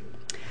two.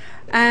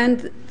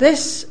 And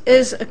this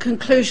is a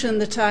conclusion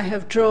that I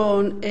have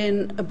drawn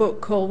in a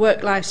book called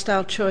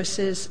Work-Lifestyle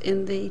Choices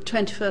in the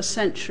 21st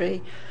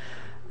Century,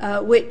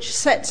 which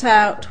sets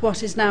out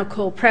what is now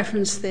called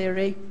preference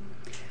theory,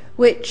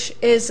 which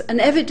is an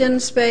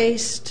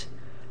evidence-based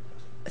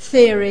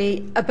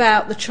theory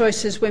about the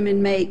choices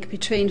women make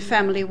between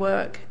family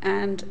work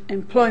and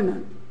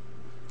employment.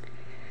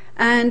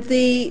 And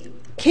the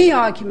key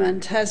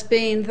argument has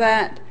been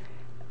that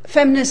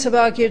feminists have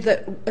argued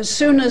that as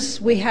soon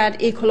as we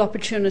had equal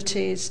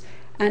opportunities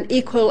and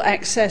equal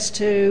access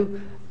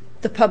to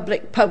the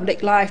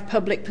public life,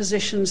 public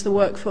positions, the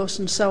workforce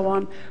and so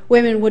on,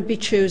 women would be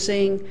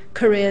choosing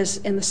careers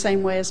in the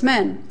same way as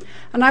men.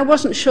 And I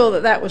wasn't sure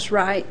that that was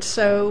right,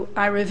 so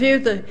I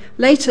reviewed the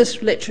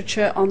latest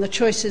literature on the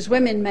choices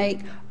women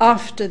make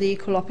after the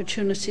equal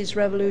opportunities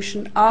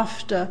revolution,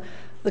 after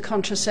the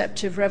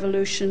contraceptive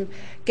revolution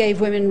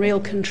gave women real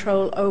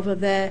control over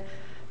their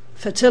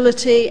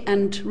fertility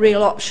and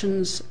real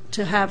options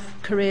to have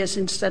careers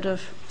instead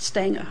of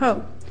staying at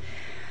home.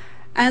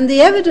 And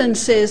the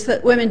evidence is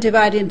that women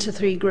divide into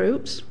three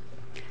groups,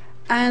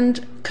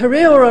 and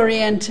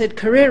career-oriented,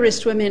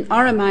 careerist women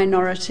are a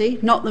minority,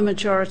 not the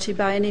majority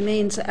by any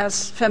means,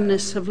 as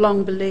feminists have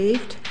long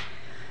believed.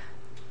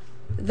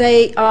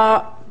 They're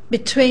about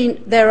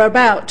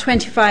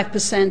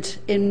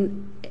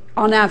 25%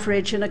 on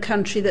average in a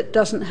country that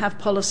doesn't have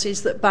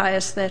policies that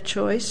bias their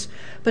choice,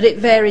 but it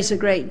varies a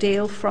great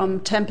deal,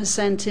 from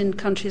 10% in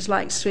countries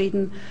like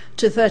Sweden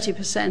to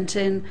 30%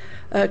 in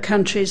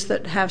countries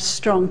that have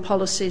strong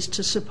policies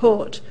to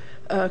support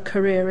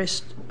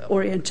careerist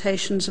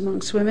orientations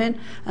amongst women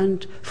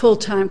and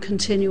full-time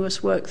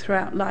continuous work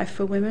throughout life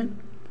for women.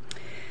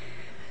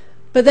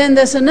 But then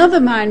there's another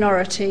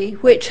minority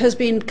which has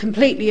been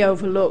completely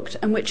overlooked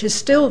and which is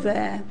still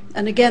there.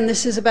 And again,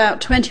 this is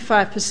about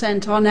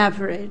 25% on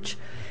average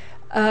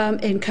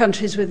in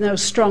countries with no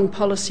strong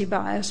policy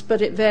bias,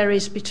 but it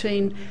varies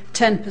between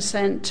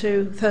 10%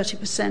 to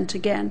 30%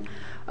 again,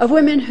 of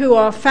women who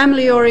are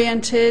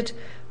family-oriented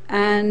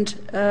and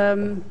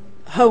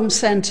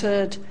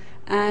home-centred,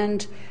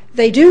 and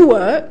they do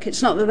work.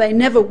 It's not that they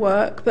never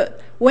work, but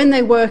when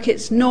they work,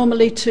 it's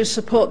normally to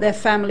support their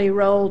family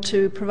role,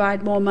 to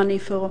provide more money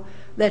for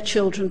their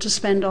children, to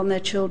spend on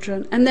their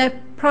children. And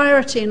their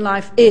priority in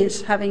life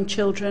is having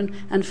children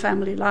and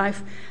family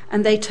life,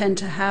 and they tend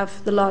to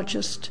have the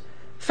largest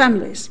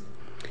families.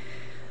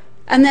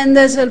 And then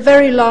there's a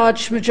very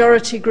large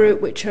majority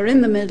group which are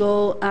in the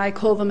middle. I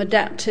call them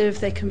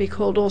adaptive. They can be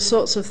called all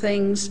sorts of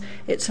things.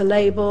 It's a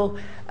label.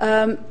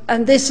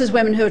 And this is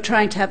women who are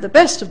trying to have the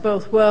best of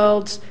both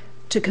worlds,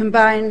 to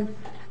combine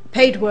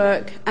paid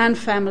work and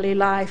family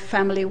life,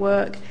 family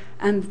work,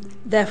 and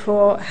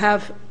therefore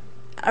have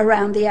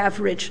around the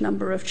average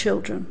number of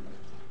children.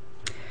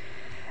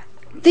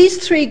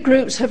 These three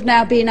groups have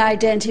now been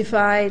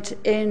identified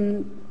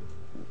in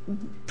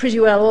pretty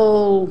well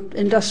all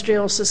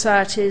industrial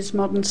societies,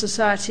 modern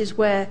societies,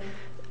 where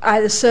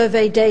either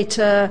survey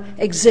data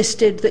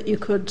existed that you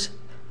could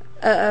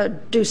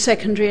do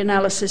secondary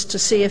analysis to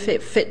see if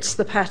it fits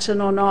the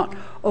pattern or not,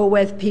 or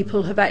whether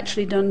people have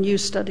actually done new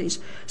studies.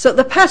 So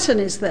the pattern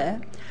is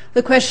there.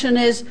 The question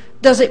is,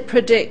 does it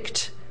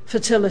predict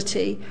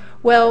fertility?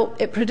 Well,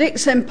 it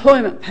predicts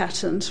employment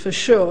patterns for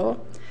sure.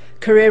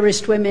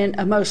 Careerist women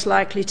are most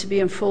likely to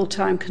be in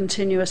full-time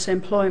continuous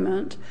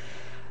employment.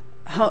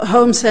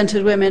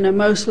 Home-centred women are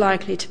most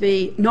likely to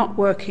be not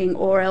working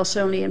or else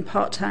only in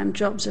part-time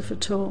jobs, if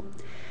at all.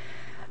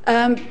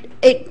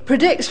 It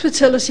predicts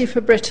fertility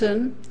for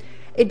Britain.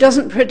 It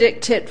doesn't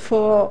predict it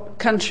for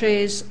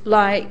countries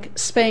like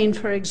Spain,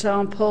 for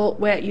example,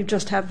 where you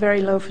just have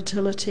very low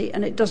fertility,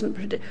 and it doesn't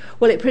predict,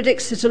 well, it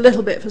predicts it a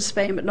little bit for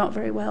Spain, but not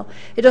very well.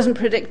 It doesn't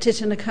predict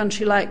it in a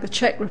country like the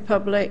Czech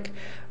Republic,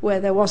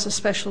 where there was a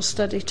special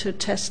study to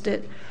test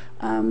it,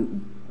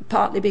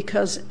 partly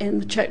because in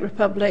the Czech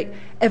Republic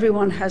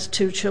everyone has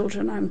 2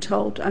 children, I'm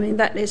told. I mean,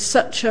 that is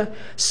such a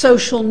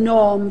social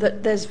norm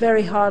that there's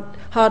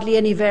hardly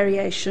any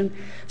variation.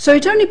 So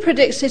it only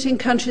predicts it in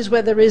countries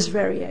where there is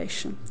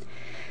variation.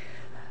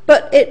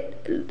 But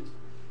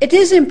it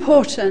is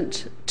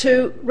important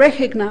to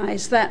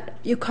recognize that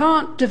you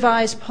can't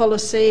devise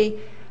policy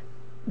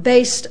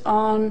based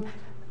on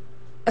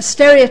a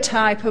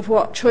stereotype of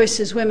what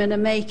choices women are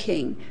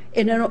making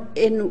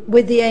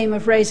with the aim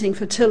of raising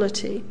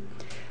fertility,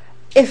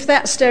 if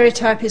that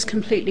stereotype is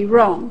completely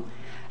wrong.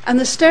 And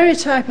the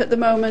stereotype at the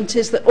moment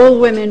is that all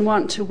women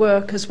want to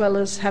work as well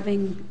as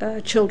having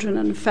children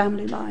and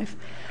family life.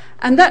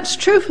 And that's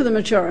true for the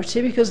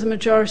majority, because the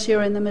majority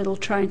are in the middle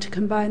trying to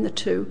combine the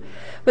two.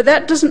 But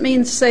that doesn't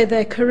mean to say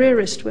they're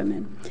careerist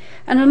women.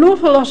 And an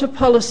awful lot of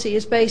policy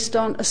is based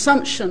on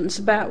assumptions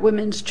about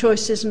women's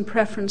choices and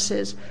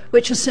preferences,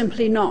 which are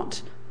simply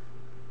not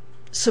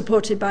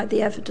supported by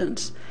the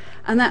evidence.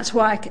 And that's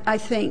why I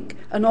think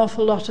an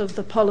awful lot of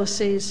the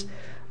policies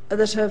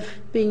that have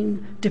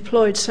been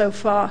deployed so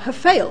far have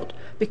failed,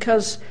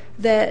 because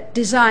they're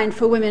designed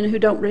for women who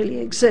don't really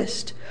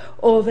exist,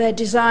 or they're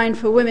designed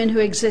for women who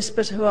exist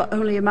but who are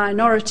only a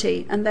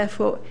minority, and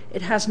therefore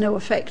it has no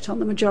effect on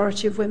the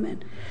majority of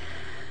women.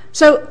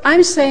 So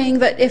I'm saying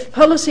that if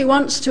policy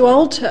wants to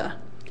alter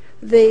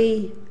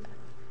the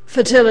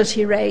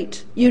fertility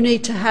rate, you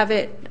need to have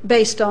it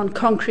based on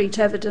concrete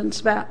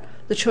evidence about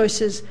the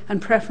choices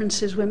and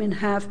preferences women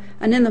have.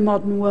 And in the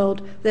modern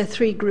world, there are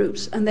three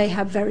groups, and they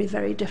have very,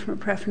 very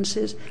different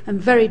preferences and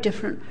very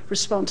different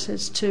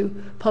responses to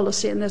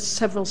policy. And there's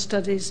several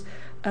studies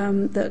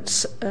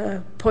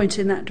that point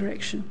in that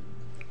direction.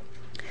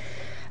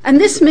 And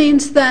this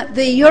means that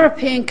the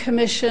European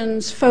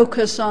Commission's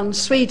focus on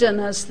Sweden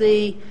as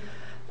the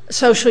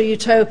social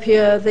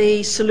utopia,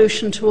 the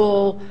solution to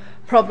all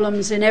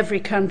problems in every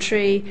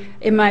country,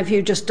 in my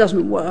view, just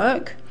doesn't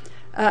work.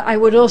 I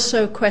would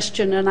also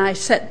question, and I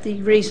set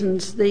the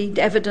reasons, the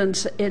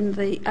evidence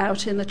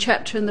out in the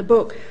chapter in the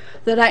book,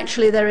 that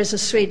actually there is a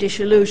Swedish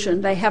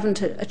illusion. They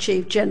haven't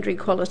achieved gender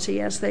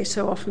equality, as they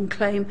so often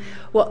claim.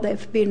 What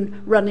they've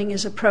been running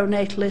is a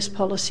pro-natalist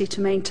policy to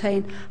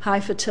maintain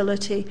high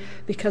fertility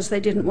because they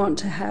didn't want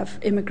to have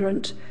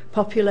immigrant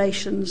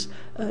populations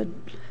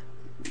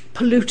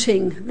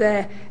polluting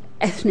their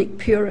ethnic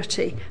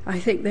purity. I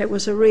think there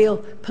was a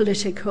real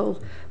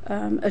political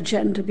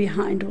agenda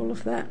behind all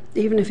of that,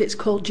 even if it's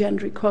called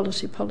gender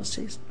equality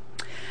policies.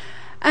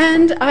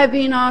 And I've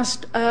been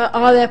asked,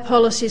 are there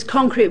policies,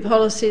 concrete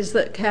policies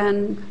that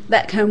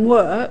can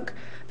work,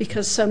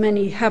 because so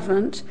many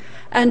haven't.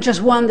 And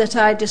just one that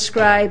I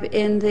describe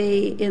in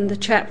the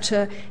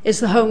chapter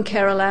is the home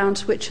care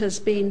allowance, which has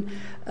been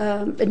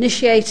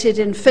initiated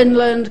in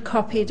Finland,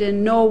 copied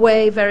in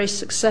Norway very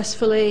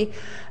successfully.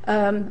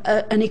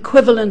 An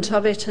equivalent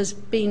of it has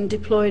been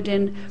deployed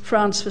in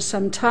France for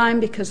some time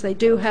because they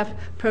do have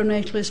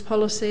pro-natalist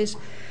policies.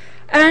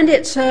 And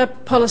it's a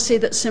policy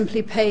that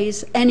simply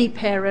pays any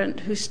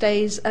parent who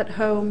stays at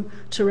home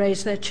to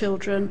raise their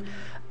children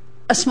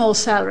a small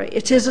salary.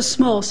 It is a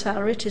small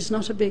salary, it is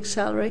not a big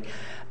salary,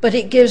 but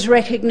it gives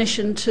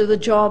recognition to the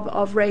job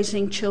of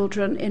raising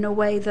children in a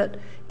way that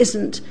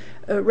isn't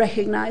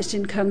recognised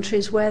in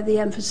countries where the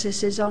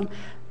emphasis is on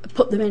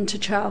put them into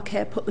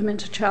childcare, put them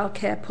into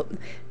childcare, put them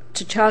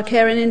to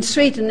childcare. And in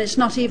Sweden, it's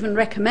not even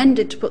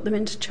recommended to put them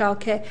into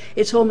childcare.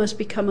 It's almost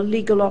become a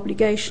legal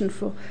obligation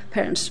for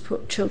parents to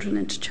put children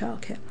into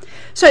childcare.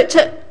 So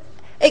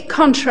it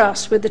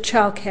contrasts with the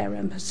childcare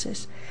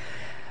emphasis.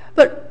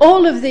 But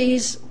all of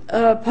these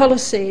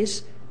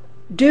policies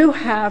do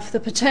have the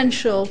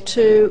potential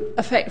to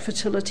affect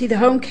fertility. The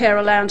home care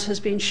allowance has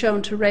been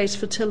shown to raise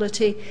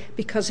fertility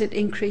because it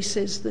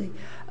increases the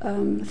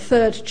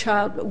third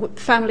child,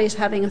 families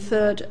having a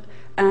third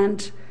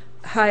and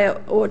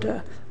higher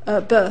order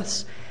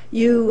births.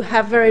 You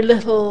have very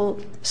little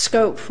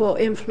scope for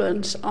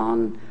influence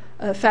on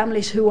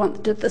families who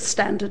want the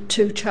standard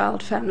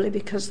two-child family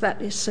because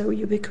that is so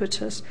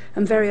ubiquitous,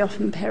 and very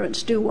often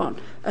parents do want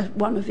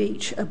one of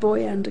each, a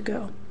boy and a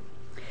girl.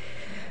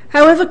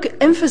 However,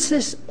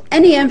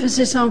 any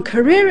emphasis on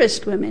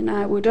careerist women,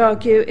 I would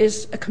argue,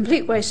 is a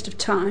complete waste of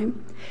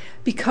time,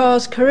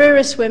 because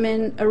careerist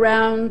women,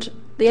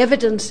 the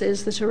evidence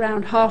is that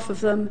around half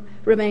of them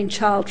remain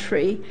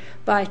child-free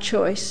by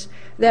choice.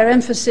 Their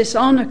emphasis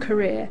on a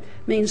career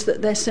means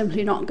that they're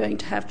simply not going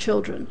to have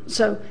children.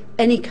 So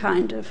any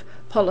kind of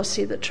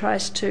policy that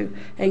tries to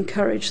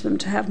encourage them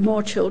to have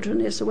more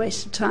children is a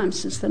waste of time,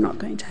 since they're not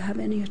going to have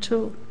any at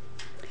all.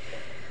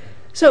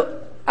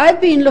 So I've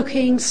been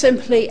looking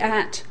simply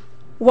at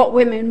what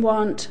women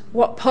want,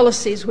 what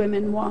policies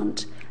women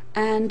want,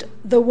 and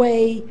the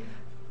way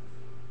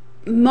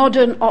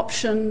modern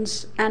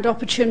options and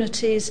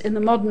opportunities in the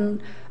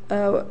modern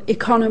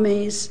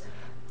economies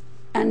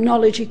and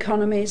knowledge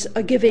economies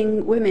are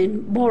giving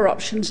women more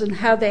options, and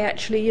how they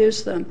actually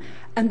use them.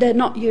 And they're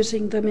not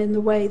using them in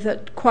the way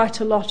that quite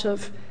a lot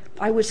of,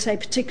 I would say,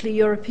 particularly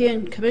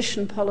European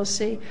Commission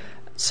policy,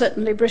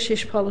 certainly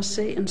British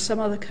policy and some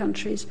other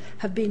countries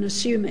have been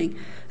assuming.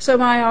 So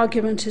my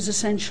argument is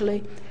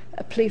essentially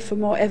a plea for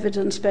more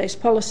evidence-based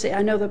policy.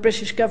 I know the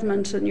British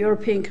government and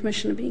European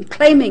Commission have been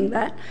claiming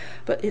that,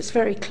 but it's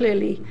very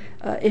clearly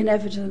in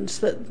evidence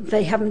that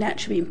they haven't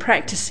actually been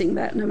practicing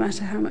that, no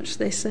matter how much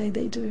they say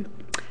they do.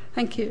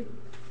 Thank you.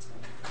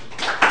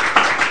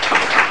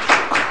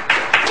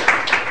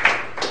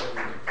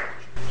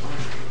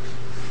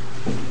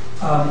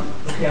 I'm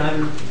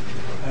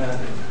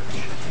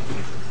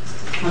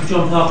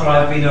John Parker.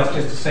 I've been asked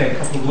just to say a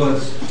couple of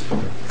words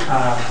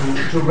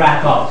to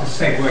wrap up, to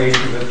segue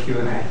into the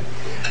Q&A.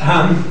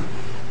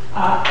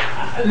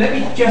 Let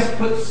me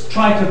just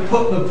try to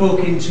put the book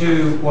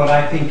into what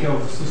I think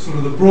of sort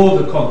of the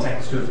broader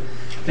context of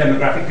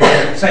demographic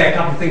development, say a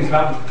couple of things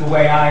about the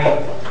way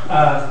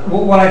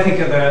what I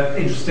think are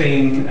the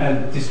interesting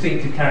and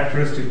distinctive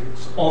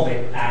characteristics of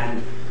it,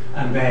 and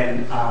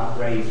then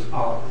raise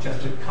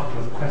just a couple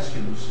of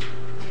questions.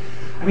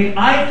 I mean,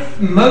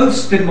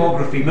 most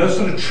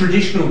sort of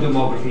traditional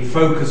demography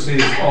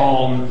focuses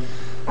on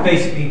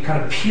basically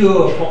kind of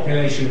pure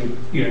population,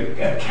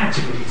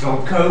 categories,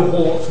 on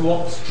cohorts,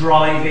 what's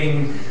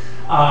driving,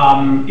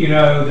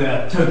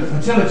 the total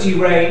fertility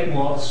rate,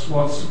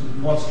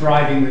 what's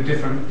driving the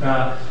different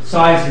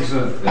sizes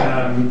of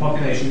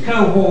population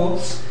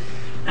cohorts,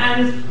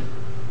 and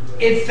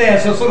if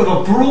there's a sort of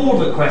a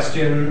broader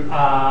question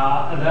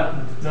that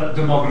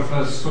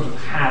demographers sort of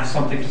have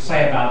something to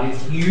say about,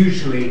 it's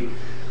usually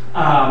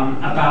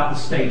about the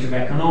state of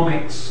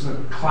economics. The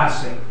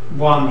classic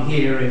one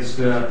here is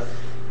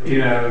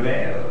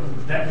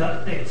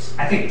it's,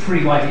 I think,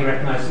 pretty widely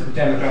recognised that the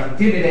demographic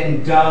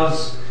dividend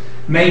does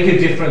make a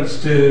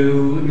difference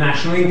to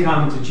national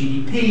income, to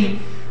GDP.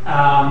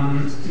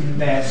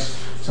 There's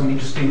some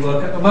interesting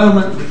work at the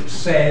moment which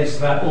says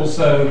that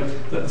also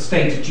that the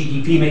state of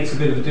GDP makes a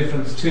bit of a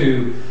difference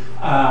to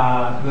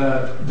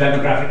the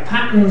demographic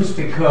patterns,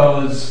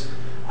 because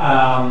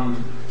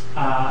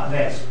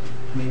there's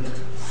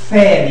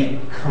fairly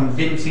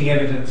convincing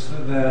evidence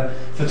that the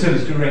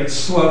fertility rate's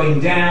slowing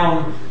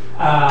down,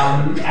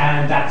 and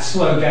that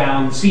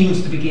slowdown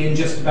seems to begin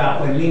just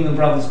about when Lehman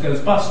Brothers goes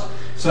bust.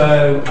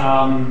 So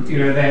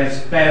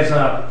there's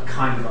a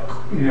kind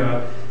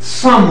of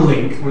some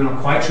link. We're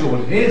not quite sure what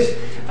it is.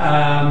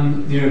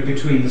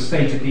 Between the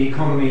state of the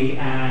economy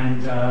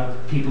and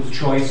people's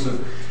choice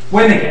of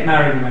when they get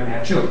married and when they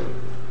have children.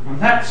 And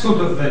that's sort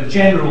of the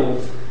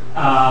general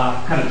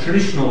kind of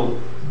traditional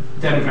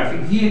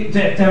demographic view.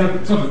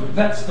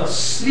 That's the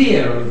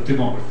sphere of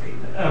demography.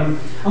 And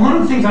one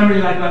of the things I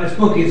really like about this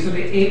book is that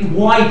it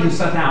widens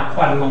that out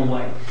quite a long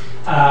way,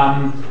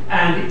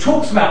 and it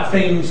talks about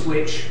things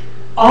which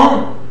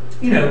aren't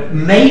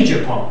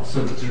major parts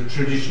of the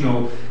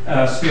traditional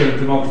sphere of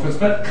demographers,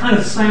 but kind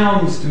of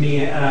sounds to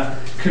me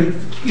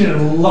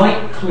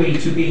likely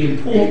to be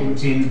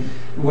important in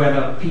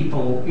whether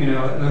people,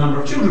 the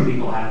number of children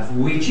people have,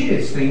 which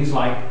is things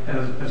like,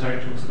 as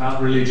Eric talks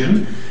about,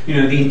 religion.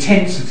 The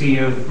intensity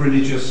of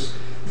religious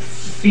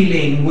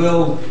feeling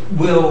will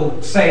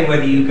say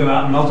whether you go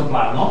out and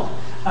multiply or not.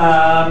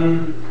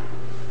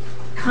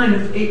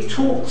 It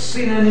talks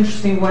in an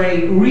interesting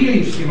way, really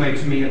interesting way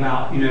to me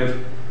about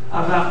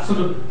sort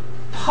of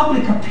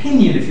public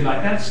opinion, if you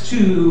like. That's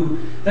too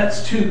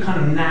kind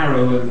of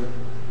narrow and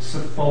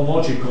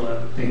sophological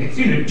a thing. It's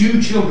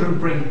do children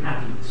bring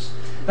happiness?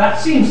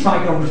 That seems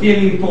like a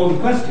really important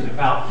question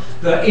about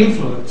the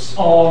influence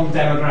on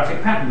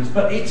demographic patterns,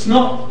 but it's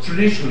not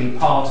traditionally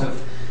part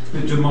of the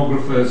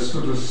demographer's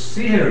sort of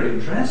sphere of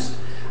interest.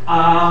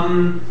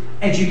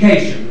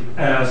 Education.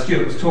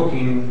 Stuart was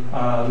talking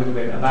a little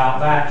bit about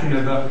that.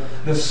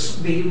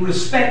 The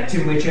respect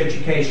in which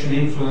education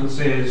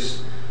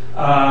influences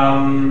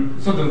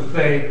sort of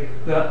the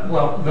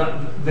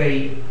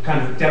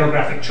kind of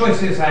demographic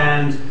choices,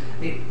 and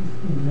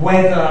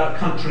whether a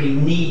country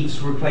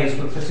needs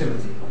replacement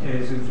fertility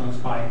is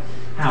influenced by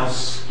how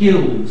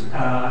skilled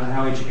and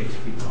how educated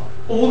people are.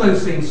 All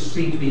those things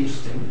seem to be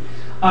interesting,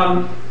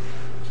 and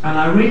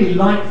I really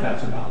like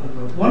that about the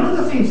book. One of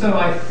the things, though,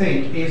 I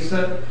think is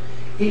that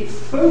it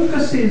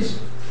focuses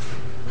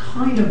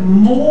kind of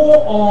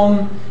more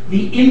on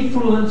the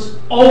influence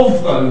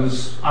of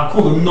those, I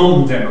call them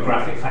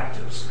non-demographic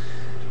factors.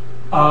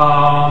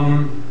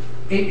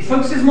 It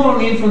focuses more on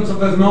the influence of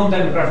those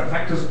non-demographic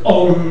factors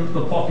on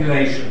the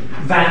population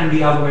than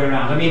the other way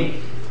around. I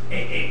mean,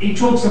 it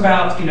talks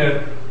about,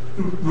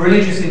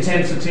 religious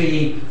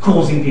intensity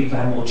causing people to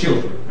have more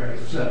children,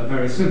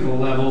 very simple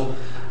level.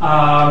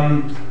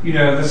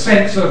 The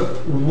sense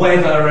of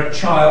whether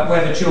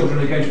children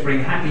are going to bring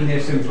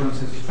happiness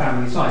influences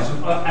family size. So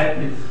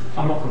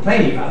I'm not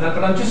complaining about that,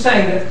 but I'm just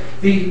saying that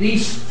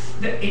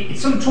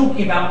it's sort of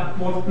talking about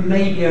what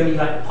may be only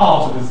like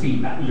part of the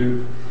feedback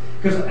loop.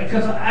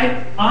 Because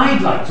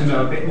I'd like to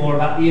know a bit more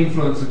about the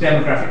influence of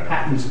demographic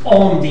patterns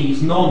on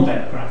these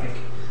non-demographic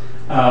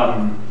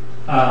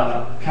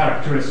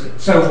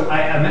characteristics. So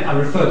I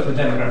refer to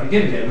the demographic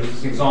dividend, which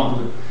is an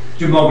example of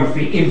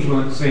demography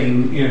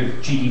influencing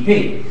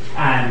GDP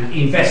and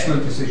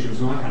investment decisions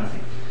and that kind of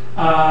thing.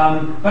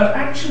 But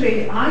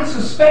actually, I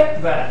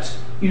suspect that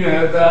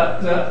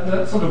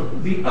the sort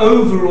of the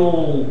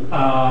overall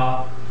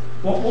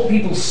what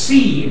people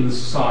see in the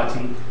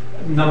society,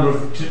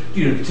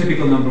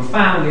 typical number of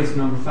families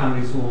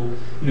all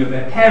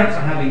their parents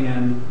are having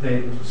and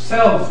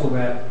themselves or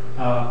their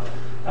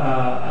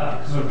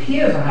sort of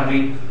peers are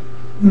having,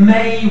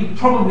 may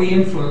probably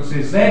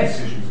influences their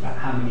decisions about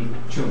how many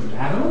children to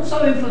have, and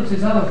also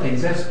influences other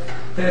things. There's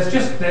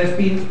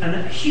been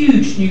a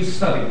huge new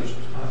study which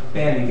I've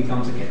barely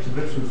begun to get to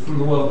grips with from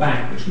the World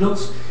Bank, which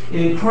looks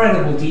in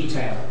incredible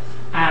detail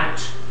at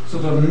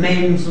sort of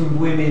men's and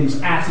women's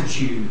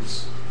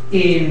attitudes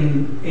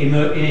in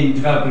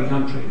developing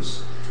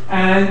countries,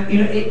 and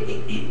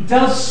it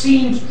does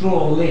seem to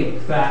draw a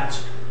link that,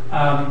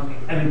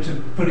 and to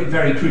put it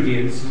very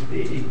crudely,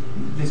 the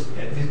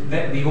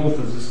authors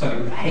of the study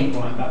would hate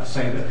what I'm about to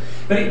say,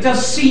 but it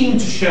does seem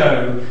to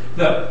show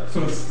that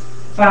sort of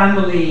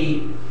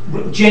family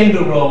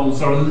gender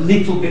roles are a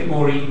little bit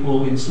more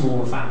equal in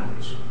smaller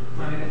families.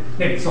 I mean,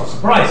 maybe it's not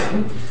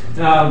surprising,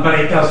 but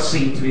it does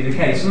seem to be the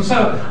case. And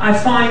so I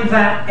find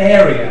that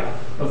area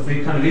of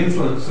the kind of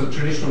influence of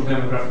traditional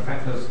demographic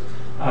factors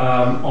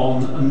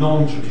on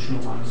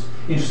non-traditional ones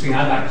interesting.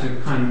 I'd like to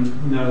kind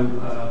of know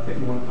a bit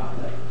more about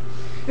that.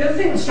 The other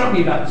thing that struck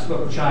me about this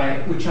book, which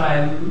I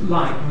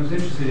liked and was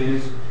interested in,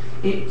 is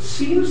it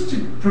seems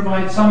to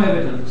provide some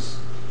evidence,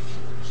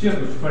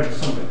 Stuart was referring to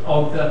some of it,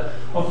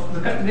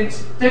 of the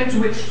extent to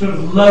which sort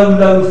of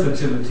low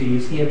fertility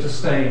is here to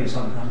stay in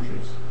some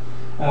countries.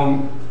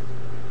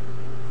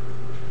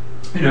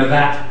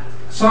 that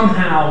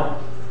somehow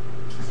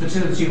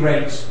fertility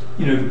rates,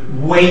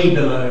 way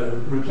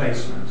below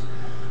replacement,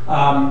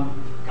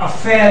 are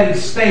fairly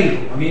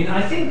stable. I mean,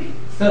 I think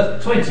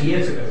 20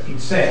 years ago, if you'd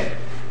said,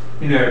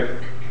 a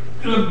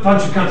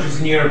bunch of countries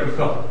in Europe have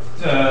got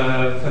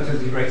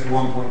fertility rates of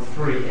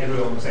 1.3,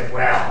 everyone would say,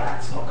 well,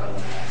 that's not going to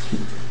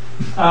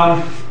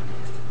last.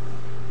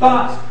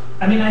 But,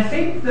 I mean, I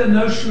think the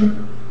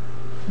notion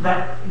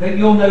that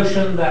your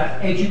notion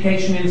that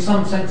education in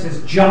some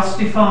senses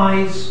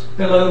justifies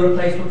below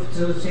replacement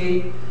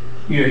fertility,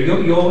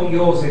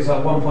 yours is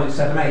at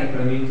 1.78,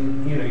 but I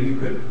mean, you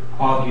could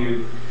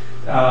argue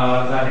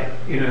that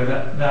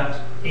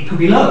it could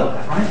be lower than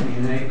that, right? I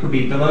mean, it could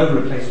be below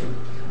replacement,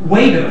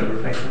 way below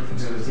replacement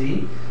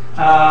fertility.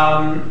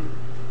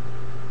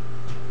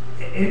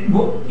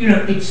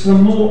 It's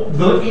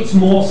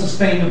more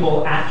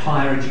sustainable at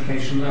higher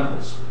education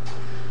levels.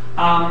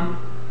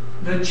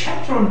 The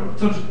chapter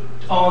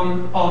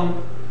on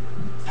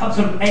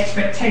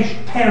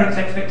parents'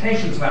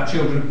 expectations about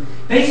children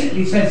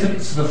basically says that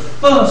it's the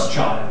first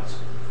child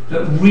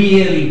that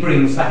really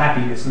brings the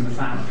happiness in the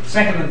family.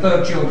 Second and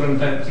third children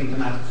don't seem to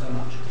matter so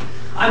much.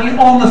 I mean,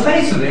 on the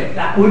face of it,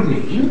 that would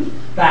mean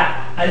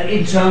that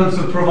in terms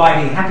of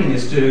providing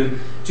happiness to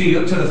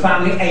the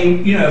family,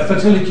 a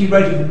fertility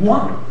rate of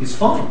 1 is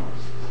fine.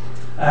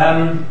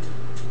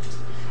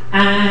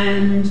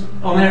 And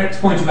on Eric's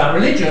point about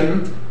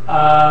religion,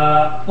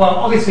 well,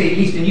 obviously, at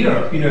least in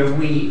Europe,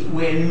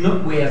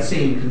 we are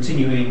seeing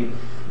continuing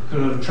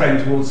sort of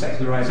trend towards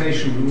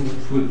secularization,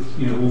 with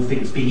all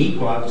things being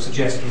equal. I would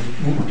suggest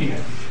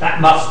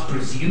that must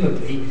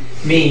presumably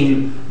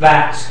mean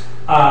that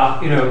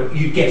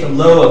you get a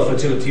lower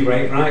fertility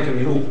rate, right? I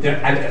mean,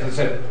 as I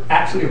said,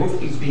 absolutely all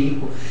things being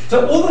equal.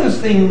 So all those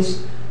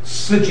things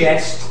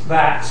suggest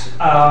that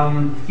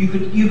you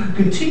could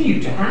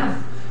continue to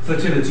have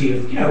fertility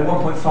of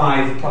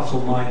 1.5 plus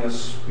or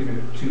minus 2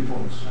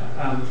 points.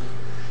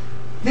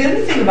 The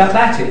only thing about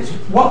that is,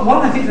 one,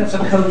 I think that's a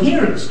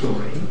coherent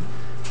story,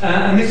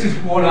 and this is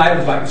what I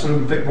would like sort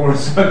of a bit more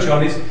research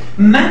on, is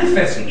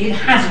manifestly it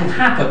hasn't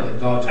happened in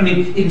large. I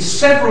mean, in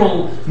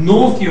several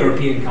North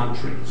European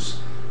countries,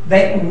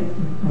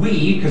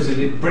 because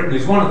Britain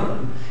is one of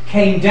them,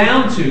 came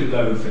down to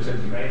low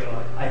fertility rate.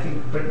 I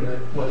think Britain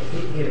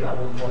hit about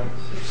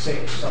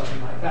 1.6,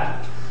 something like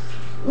that.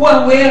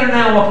 Well, we're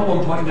now up at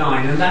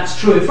 1.9, and that's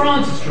true in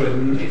France, it's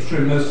true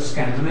in most of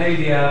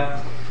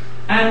Scandinavia.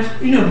 And,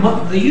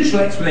 the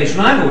usual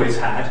explanation I've always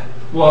had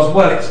was,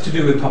 well, it's to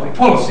do with public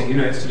policy,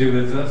 it's to do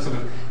with sort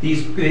of,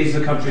 these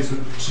are countries that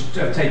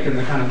have taken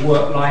the kind of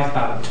work-life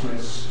balance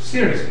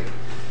seriously.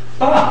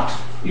 But,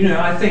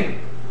 I think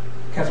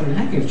Catherine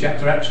Hakim's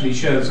chapter actually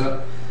shows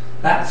that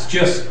that's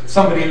just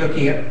somebody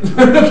looking at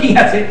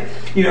it,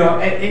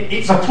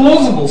 it's a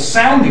plausible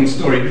sounding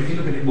story, but if you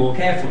look at it more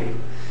carefully,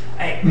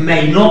 it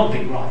may not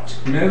be right.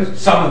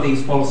 Some of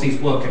these policies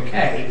work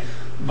okay,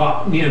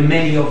 but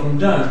many of them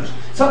don't.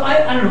 So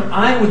I don't know.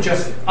 I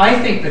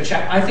think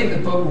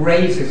the book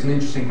raises an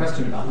interesting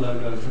question about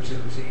low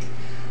fertility,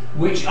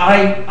 which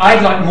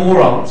I'd like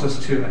more answers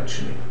to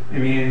actually. I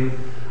mean,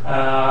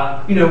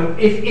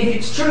 if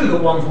it's true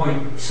that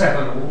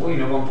 1.7 or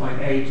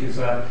 1.8 is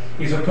a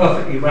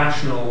perfectly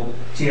rational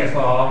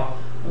TFR,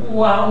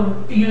 well,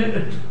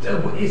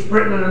 is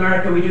Britain and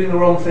America, are we doing the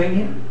wrong thing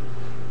here?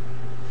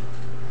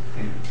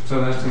 So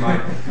those are my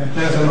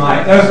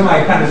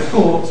kind of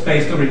thoughts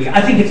based on reading.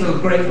 I think it's a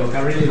great book.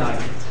 I really like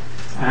it,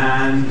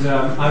 and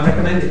I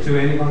recommend it to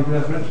anyone who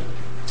has read it.